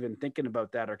are even thinking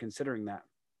about that or considering that.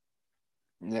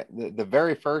 The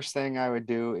very first thing I would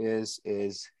do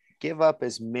is give up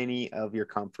as many of your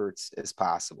comforts as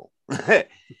possible.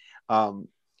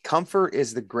 Comfort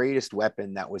is the greatest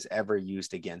weapon that was ever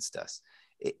used against us.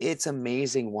 It's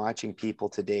amazing watching people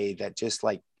today that just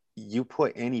like you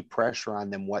put any pressure on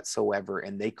them whatsoever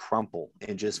and they crumple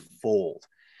and just fold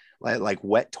like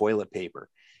wet toilet paper.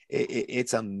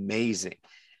 It's amazing.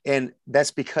 And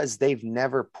that's because they've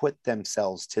never put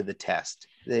themselves to the test.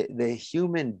 The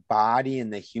human body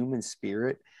and the human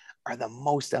spirit are the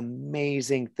most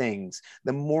amazing things.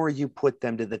 The more you put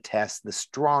them to the test, the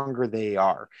stronger they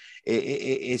are.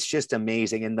 It's just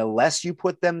amazing. And the less you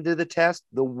put them to the test,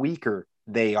 the weaker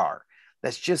they are.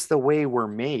 That's just the way we're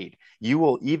made.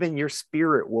 Even your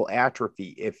spirit will atrophy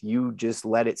if you just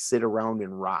let it sit around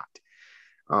and rot.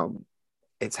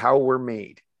 It's how we're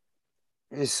made.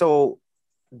 So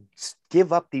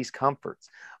give up these comforts.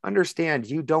 Understand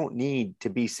you don't need to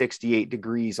be 68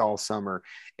 degrees all summer,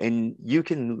 and you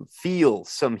can feel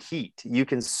some heat. You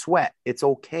can sweat. It's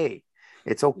okay.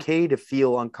 It's okay to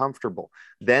feel uncomfortable.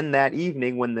 Then that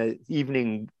evening, when the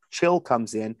evening chill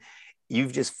comes in, you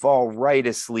just fall right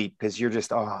asleep because you're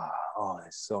just, oh,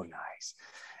 it's so nice.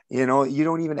 You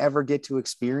don't even ever get to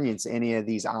experience any of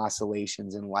these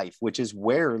oscillations in life, which is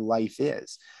where life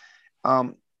is.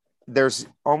 There's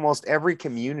almost every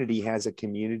community has a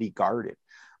community garden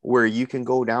where you can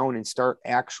go down and start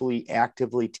actually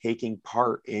actively taking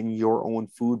part in your own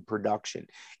food production,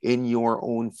 in your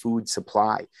own food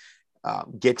supply.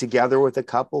 Get together with a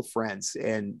couple friends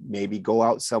and maybe go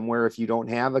out somewhere. If you don't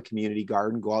have a community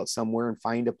garden, go out somewhere and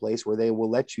find a place where they will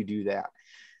let you do that.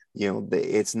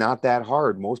 It's not that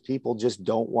hard. Most people just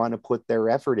don't want to put their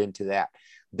effort into that.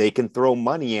 They can throw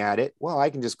money at it. Well, I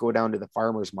can just go down to the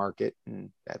farmer's market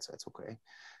and that's okay,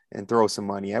 and throw some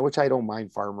money at, which I don't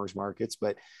mind farmers markets,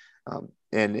 but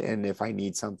and if I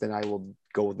need something, I will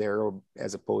go there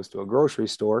as opposed to a grocery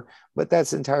store. But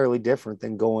that's entirely different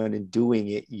than going and doing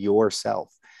it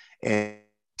yourself and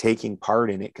taking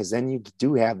part in it, because then you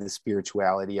do have the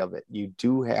spirituality of it. You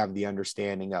do have the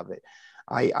understanding of it.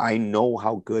 I know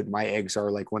how good my eggs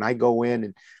are. Like when I go in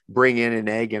and bring in an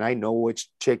egg and I know which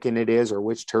chicken it is or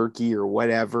which turkey or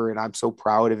whatever, and I'm so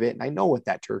proud of it. And I know what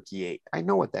that turkey ate. I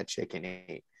know what that chicken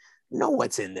ate. I know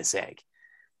what's in this egg.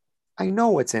 I know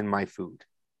what's in my food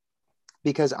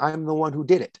because I'm the one who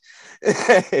did it.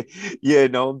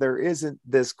 There isn't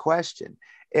this question.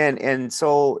 And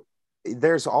so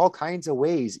there's all kinds of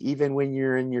ways, even when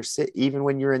you're in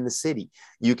the city,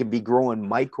 you can be growing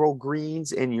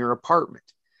microgreens in your apartment,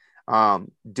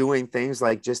 doing things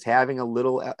like just having a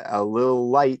little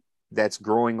light that's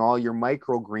growing all your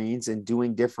microgreens and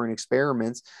doing different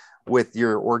experiments with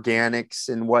your organics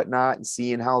and whatnot and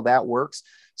seeing how that works.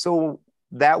 So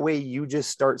that way you just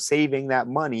start saving that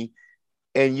money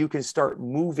and you can start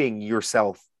moving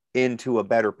yourself into a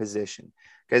better position.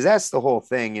 Because that's the whole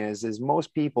thing is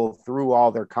most people, through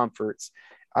all their comforts,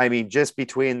 I mean, just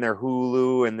between their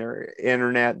Hulu and their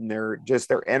internet and their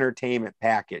entertainment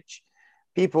package,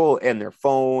 people and their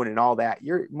phone and all that,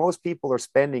 most people are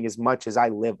spending as much as I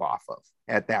live off of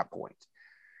at that point.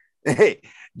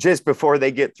 Just before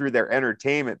they get through their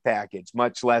entertainment package,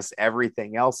 much less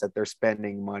everything else that they're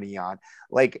spending money on,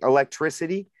 like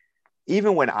electricity.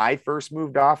 Even when I first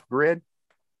moved off grid,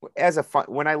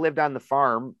 when I lived on the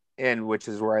farm, and which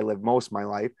is where I lived most of my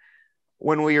life,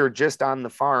 when we were just on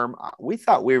the farm, we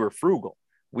thought we were frugal.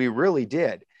 We really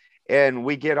did. And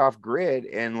we get off grid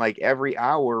and like every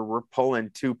hour we're pulling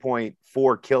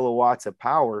 2.4 kilowatts of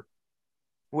power,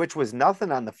 which was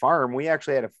nothing on the farm. We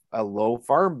actually had a low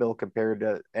farm bill compared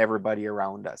to everybody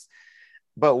around us.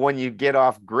 But when you get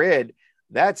off grid,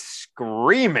 that's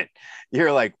screaming.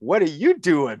 You're like, what are you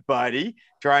doing, buddy?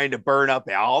 Trying to burn up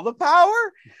all the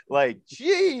power? Like,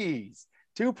 geez.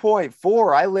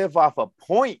 2.4. I live off a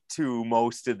 0.2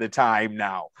 most of the time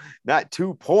now, not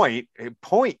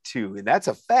 0.2. And that's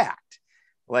a fact.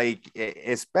 Like,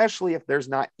 especially if there's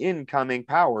not incoming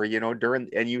power,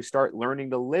 and you start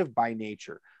learning to live by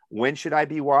nature. When should I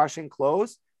be washing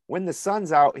clothes? When the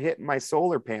sun's out hitting my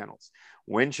solar panels.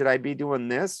 When should I be doing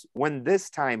this? When this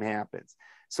time happens.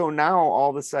 So now all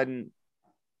of a sudden,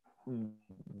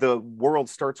 the world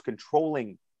starts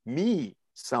controlling me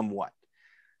somewhat.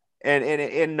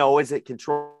 And no, is it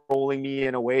controlling me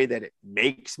in a way that it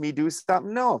makes me do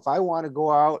something? No, if I want to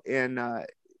go out and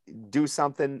do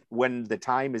something when the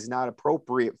time is not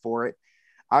appropriate for it,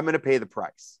 I'm going to pay the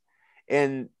price.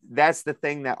 And that's the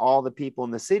thing that all the people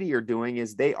in the city are doing,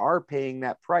 is they are paying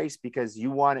that price because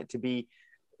you want it to be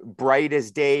bright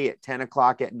as day at 10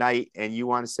 o'clock at night, and you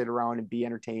want to sit around and be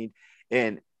entertained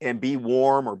and be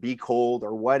warm or be cold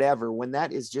or whatever, when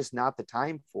that is just not the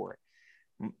time for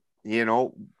it. You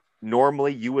know,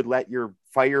 normally you would let your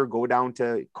fire go down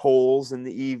to coals in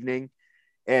the evening,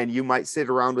 and you might sit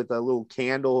around with a little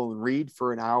candle and read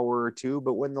for an hour or two.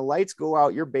 But when the lights go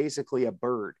out, you're basically a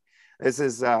bird. This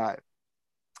is,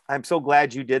 I'm so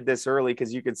glad you did this early,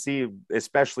 because you can see,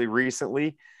 especially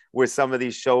recently with some of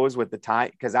these shows with the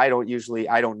time, because I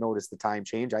don't notice the time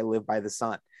change. I live by the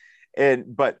sun.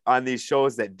 But on these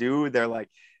shows that do, they're like,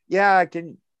 yeah, I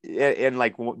can. And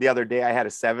like the other day I had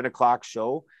a 7 o'clock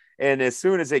show, and as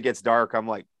soon as it gets dark, I'm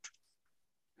like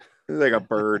a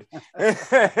bird.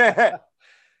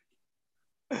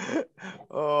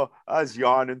 Oh, I was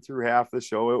yawning through half the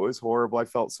show. It was horrible. I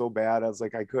felt so bad. I was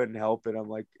like, I couldn't help it. I'm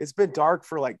like, it's been dark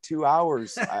for like 2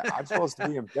 hours. I'm supposed to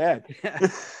be in bed.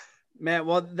 Man,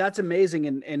 well, that's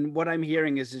amazing. And what I'm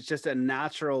hearing is it's just a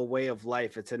natural way of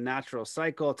life. It's a natural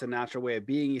cycle. It's a natural way of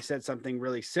being. You said something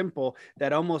really simple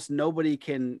that almost nobody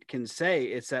can say.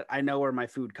 It's that I know where my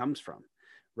food comes from.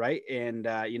 Right. And,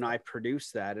 I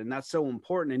produce that. And that's so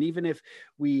important. And even if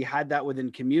we had that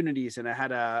within communities, and I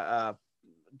had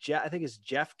I think it's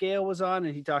Jeff Gale was on,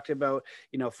 and he talked about,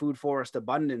 food forest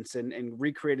abundance and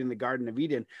recreating the Garden of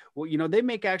Eden. Well, they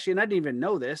make actually, and I didn't even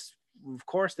know this, of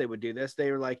course they would do this.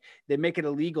 They were like, they make it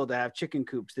illegal to have chicken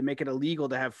coops. They make it illegal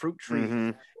to have fruit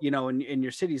trees, in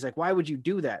your cities. Like, why would you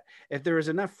do that? If there was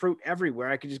enough fruit everywhere,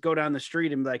 I could just go down the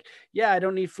street and be like, yeah, I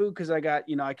don't need food because I got,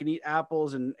 I can eat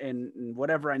apples and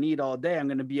whatever I need all day. I'm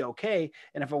going to be okay.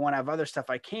 And if I want to have other stuff,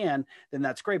 I can, then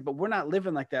that's great. But we're not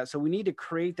living like that. So we need to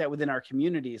create that within our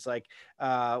communities, like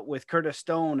with Curtis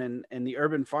Stone and the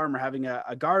urban farmer having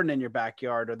a garden in your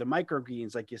backyard, or the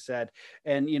microgreens, like you said,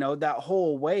 and, that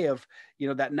whole way of,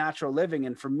 that natural living.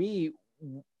 And for me,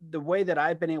 the way that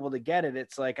I've been able to get it,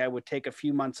 it's like I would take a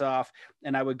few months off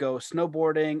and I would go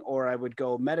snowboarding, or I would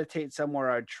go meditate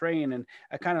somewhere, I'd train, and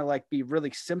I kind of like be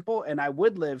really simple, and I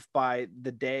would live by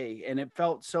the day, and it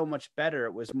felt so much better.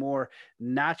 It was more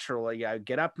natural. I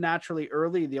get up naturally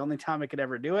early, the only time I could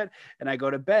ever do it, and I go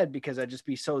to bed because I'd just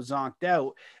be so zonked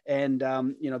out. And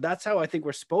that's how I think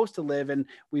we're supposed to live. And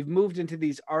we've moved into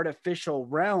these artificial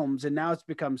realms, and now it's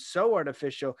become so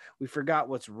artificial, we forgot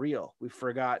what's real. We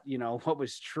forgot what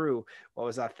was true, what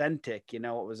was authentic,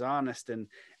 what was honest.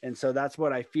 And so that's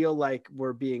what I feel like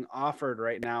we're being offered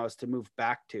right now, is to move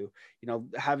back to,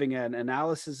 having an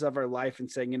analysis of our life and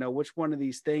saying, which one of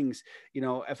these things,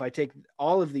 if I take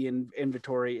all of the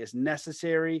inventory, is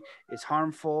necessary, is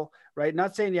harmful, right?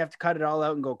 Not saying you have to cut it all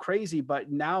out and go crazy,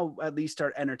 but now at least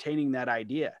start entertaining that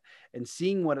idea and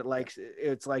seeing what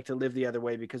it's like to live the other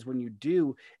way. Because when you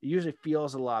do, it usually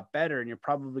feels a lot better, and you're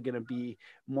probably going to be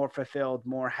more fulfilled,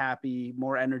 more happy,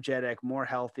 more energetic, more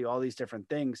healthy, all these different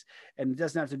things. And it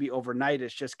doesn't have to be overnight.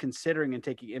 It's just considering and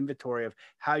taking inventory of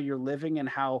how you're living and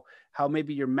how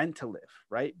maybe you're meant to live,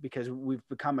 right? Because we've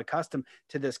become accustomed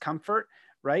to this comfort,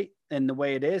 right? And the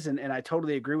way it is. And I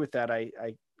totally agree with that. I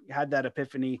had that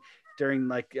epiphany during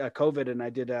COVID, and I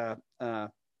did a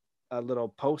little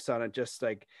post on it, just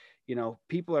like,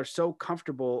 people are so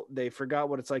comfortable, they forgot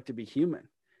what it's like to be human.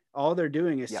 All they're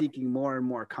doing is seeking more and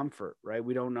more comfort, right?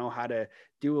 We don't know how to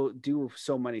do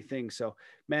so many things. So,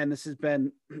 man, this has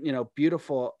been,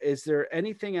 beautiful. Is there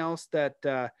anything else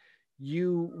that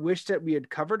you wish that we had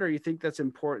covered, or you think that's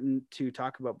important to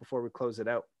talk about before we close it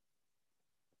out?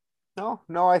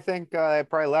 No, I think I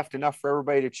probably left enough for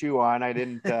everybody to chew on. I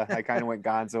didn't, I kind of went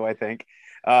gonzo, I think.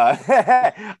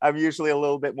 I'm usually a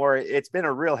little bit more, it's been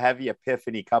a real heavy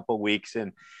epiphany couple weeks.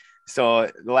 And so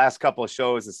the last couple of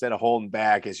shows, instead of holding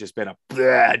back, it's just been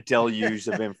a deluge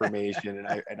of information,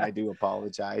 and I do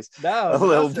apologize. No, a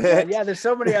little bit. Man. Yeah, there's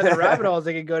so many other rabbit holes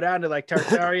that can go down to, like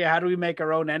Tartaria. How do we make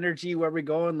our own energy? Where are we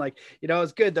going? Like,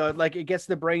 it's good though. Like, it gets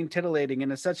the brain titillating,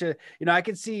 and it's such a, I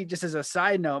could see, just as a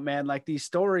side note, man, like these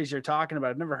stories you're talking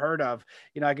about, I've never heard of.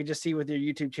 I could just see with your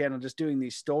YouTube channel just doing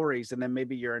these stories, and then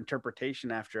maybe your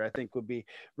interpretation after, I think would be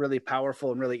really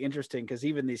powerful and really interesting. Because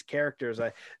even these characters,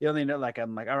 the only know, like,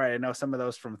 I'm like, all right, I know some of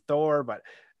those from Thor, but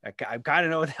I kind of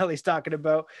know what the hell he's talking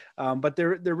about. But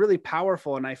they're really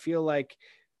powerful. And I feel like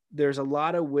there's a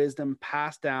lot of wisdom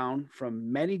passed down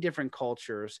from many different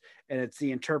cultures, and it's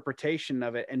the interpretation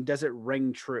of it. And does it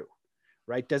ring true?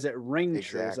 right? Does it ring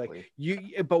true? It's like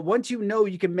Exactly. but once you know,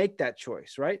 you can make that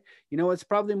choice, right? You know, it's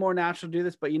probably more natural to do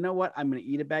this, but you know what? I'm going to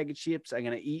eat a bag of chips. I'm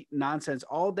going to eat nonsense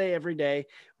all day, every day,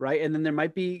 right? And then there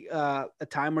might be a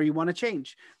time where you want to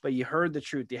change, but you heard the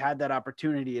truth. You had that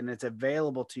opportunity, and it's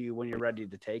available to you when you're ready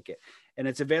to take it. And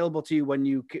it's available to you when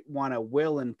you want to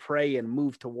will and pray and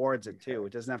move towards it too.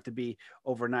 It doesn't have to be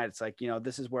overnight. It's like, you know,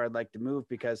 this is where I'd like to move,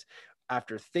 because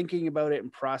after thinking about it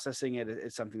and processing it,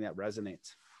 it's something that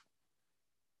resonates.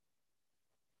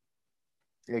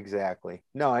 Exactly.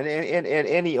 No, and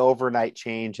any overnight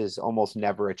change is almost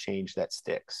never a change that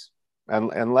sticks,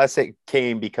 unless it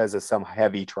came because of some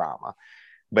heavy trauma.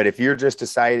 But if you're just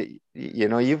decided, you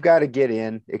know, you've got to get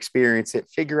in, experience it,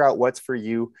 figure out what's for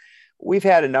you. We've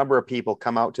had a number of people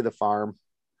come out to the farm,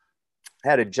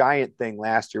 had a giant thing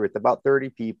last year with about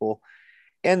 30 people,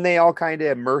 and they all kind of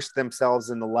immersed themselves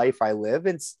in the life I live.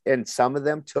 And some of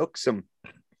them took some.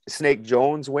 Snake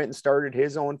Jones went and started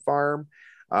his own farm.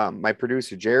 My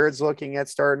producer Jared's looking at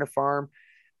starting a farm.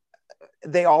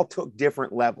 They all took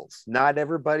different levels. Not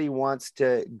everybody wants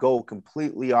to go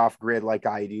completely off grid like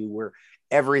I do, where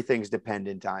everything's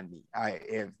dependent on me.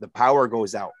 If the power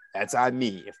goes out, that's on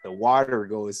me. If the water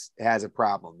has a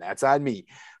problem, that's on me.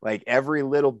 Like every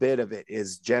little bit of it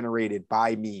is generated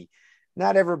by me.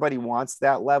 Not everybody wants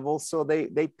that level. So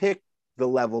they pick the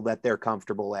level that they're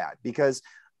comfortable at, because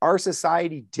our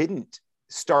society didn't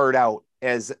start out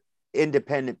as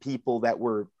independent people that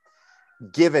were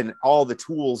given all the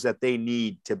tools that they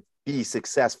need to be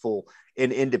successful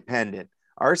and independent.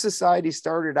 Our society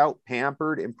started out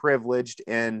pampered and privileged,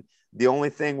 and the only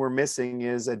thing we're missing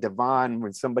is a divan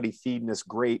when somebody feeding us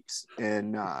grapes.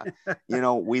 And you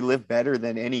know, we live better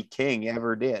than any king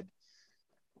ever did.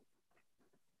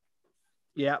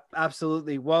 Yeah,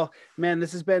 absolutely. Well, man,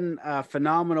 this has been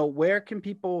phenomenal. Where can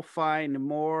people find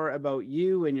more about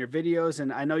you and your videos?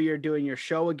 And I know you're doing your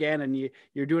show again, and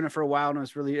you're doing it for a while, and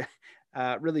it's really,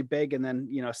 really big. And then,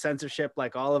 you know, censorship,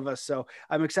 like all of us. So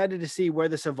I'm excited to see where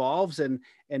this evolves and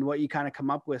what you kind of come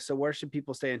up with. So where should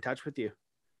people stay in touch with you?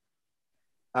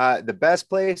 The best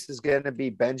place is going to be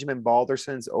Benjamin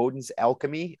Balderson's Odin's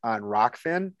Alchemy on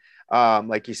Rockfin.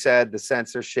 Like you said, the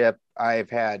censorship I've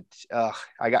had,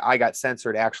 I got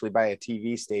censored actually by a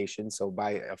TV station. So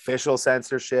by official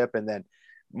censorship, and then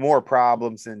more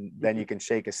problems and then you can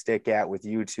shake a stick at with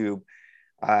YouTube.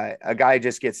 A guy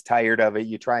just gets tired of it.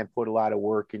 You try and put a lot of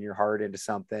work and your heart into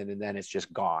something, and then it's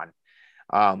just gone.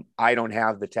 I don't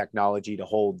have the technology to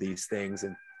hold these things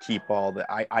and keep all the,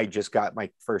 I just got my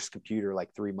first computer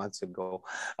like 3 months ago.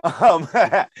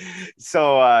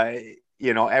 So,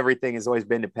 you know, everything has always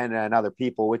been dependent on other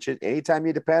people, which anytime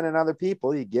you depend on other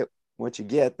people, you get what you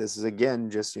get. This is,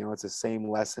 again, just, you know, it's the same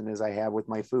lesson as I have with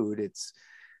my food. It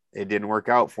didn't work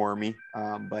out for me.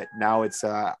 But now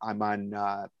I'm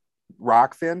on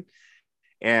Rockfin,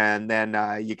 and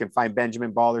then you can find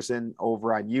Benjamin Balderson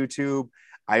over on YouTube.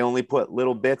 I only put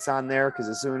little bits on there because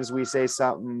as soon as we say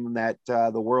something that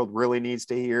the world really needs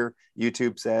to hear,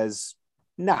 YouTube says,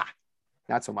 nah,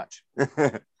 not so much.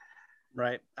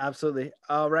 Right. Absolutely.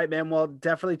 All right, man. Well,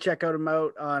 definitely check him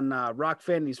out on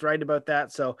Rockfin. He's right about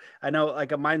that. So I know,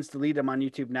 like, mine's deleted. I'm on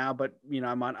YouTube now, but, you know,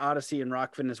 I'm on Odyssey and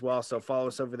Rockfin as well. So follow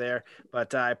us over there.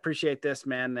 But I appreciate this,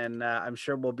 man. And I'm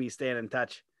sure we'll be staying in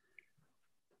touch.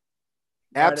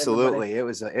 Absolutely. Right, it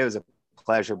was a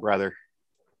pleasure, brother.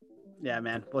 Yeah,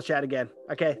 man. We'll chat again.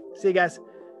 Okay. See you guys.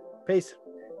 Peace.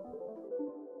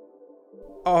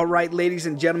 All right, ladies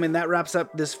and gentlemen, that wraps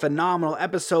up this phenomenal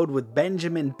episode with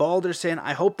Benjamin Balderson.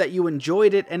 I hope that you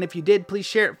enjoyed it, and if you did, please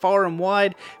share it far and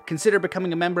wide. Consider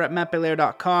becoming a member at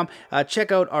mattbelair.com.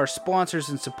 Check out our sponsors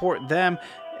and support them.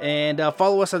 And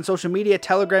follow us on social media.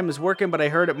 Telegram is working, but I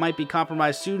heard it might be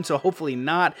compromised soon, so hopefully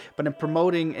not. But I'm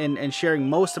promoting and sharing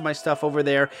most of my stuff over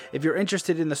there. If you're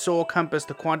interested in the Soul Compass,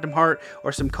 the Quantum Heart,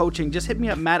 or some coaching, just hit me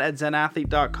up,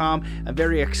 matt@zenathlete.com. I'm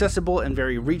very accessible and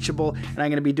very reachable, and I'm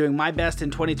going to be doing my best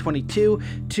in 2022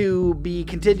 to be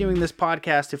continuing this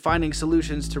podcast, to finding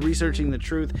solutions, to researching the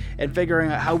truth, and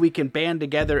figuring out how we can band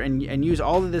together and use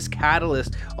all of this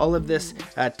catalyst, all of this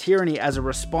tyranny as a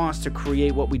response to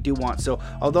create what we do want. So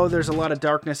although there's a lot of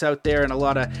darkness out there and a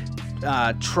lot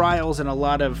of trials and a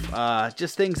lot of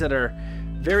just things that are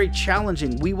very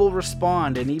challenging, we will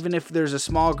respond. And even if there's a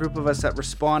small group of us that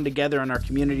respond together in our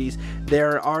communities,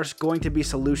 there are going to be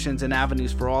solutions and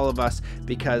avenues for all of us,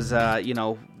 because, you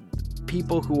know,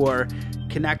 people who are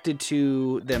connected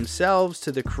to themselves,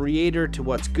 to the creator, to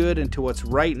what's good and to what's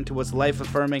right and to what's life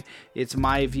affirming, it's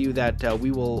my view that we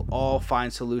will all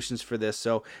find solutions for this.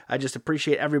 So I just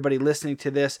appreciate everybody listening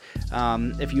to this.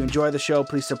 If you enjoy the show,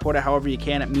 please support it however you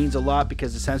can. It means a lot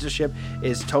because the censorship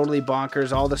is totally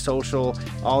bonkers. All the social,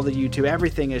 all the YouTube,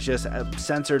 everything is just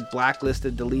censored,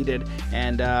 blacklisted, deleted,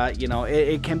 and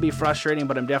it can be frustrating,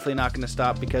 but I'm definitely not going to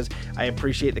stop because I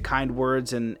appreciate the kind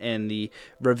words and the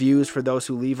reviews for those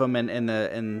who leave them,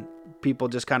 and people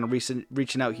just kind of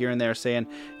reaching out here and there saying,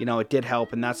 it did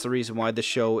help. And that's the reason why the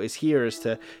show is here, is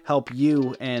to help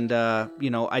you and,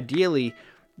 ideally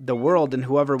the world and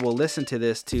whoever will listen to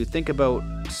this to think about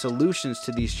solutions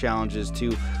to these challenges,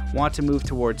 to want to move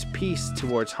towards peace,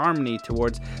 towards harmony,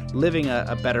 towards living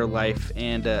a better life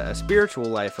and a spiritual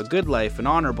life, a good life, an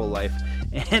honorable life.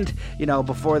 And,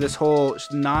 before this whole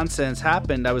nonsense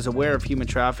happened, I was aware of human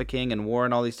trafficking and war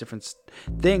and all these different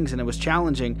things, and it was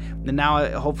challenging. And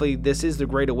now, hopefully, this is the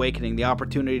Great Awakening, the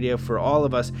opportunity for all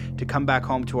of us to come back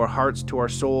home to our hearts, to our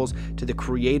souls, to the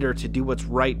Creator, to do what's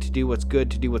right, to do what's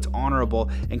good, to do what's honorable,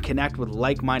 and connect with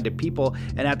like-minded people,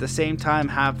 and at the same time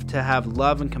have to have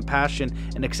love and compassion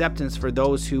and acceptance for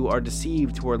those who are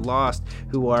deceived, who are lost,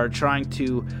 who are trying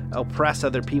to oppress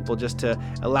other people, just to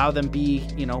allow them be,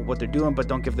 what they're doing, but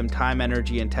don't give them time,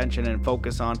 energy, attention, and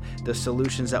focus on the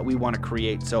solutions that we want to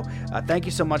create. So thank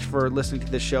you so much for listening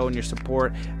to this show and your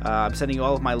support. I'm sending you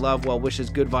all of my love, well wishes,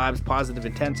 good vibes, positive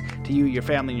intent to you, your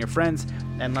family, and your friends.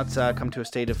 And let's come to a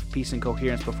state of peace and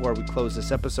coherence before we close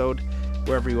this episode.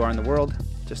 Wherever you are in the world,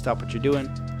 just stop what you're doing.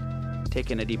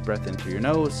 Take in a deep breath in through your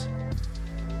nose.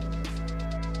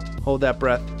 Hold that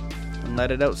breath and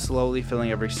let it out slowly,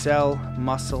 filling every cell,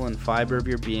 muscle, and fiber of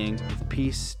your being with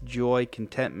peace, joy,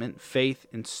 contentment, faith,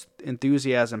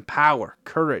 enthusiasm, power,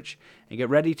 courage, and get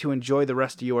ready to enjoy the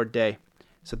rest of your day.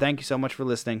 So thank you so much for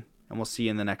listening, and we'll see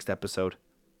you in the next episode.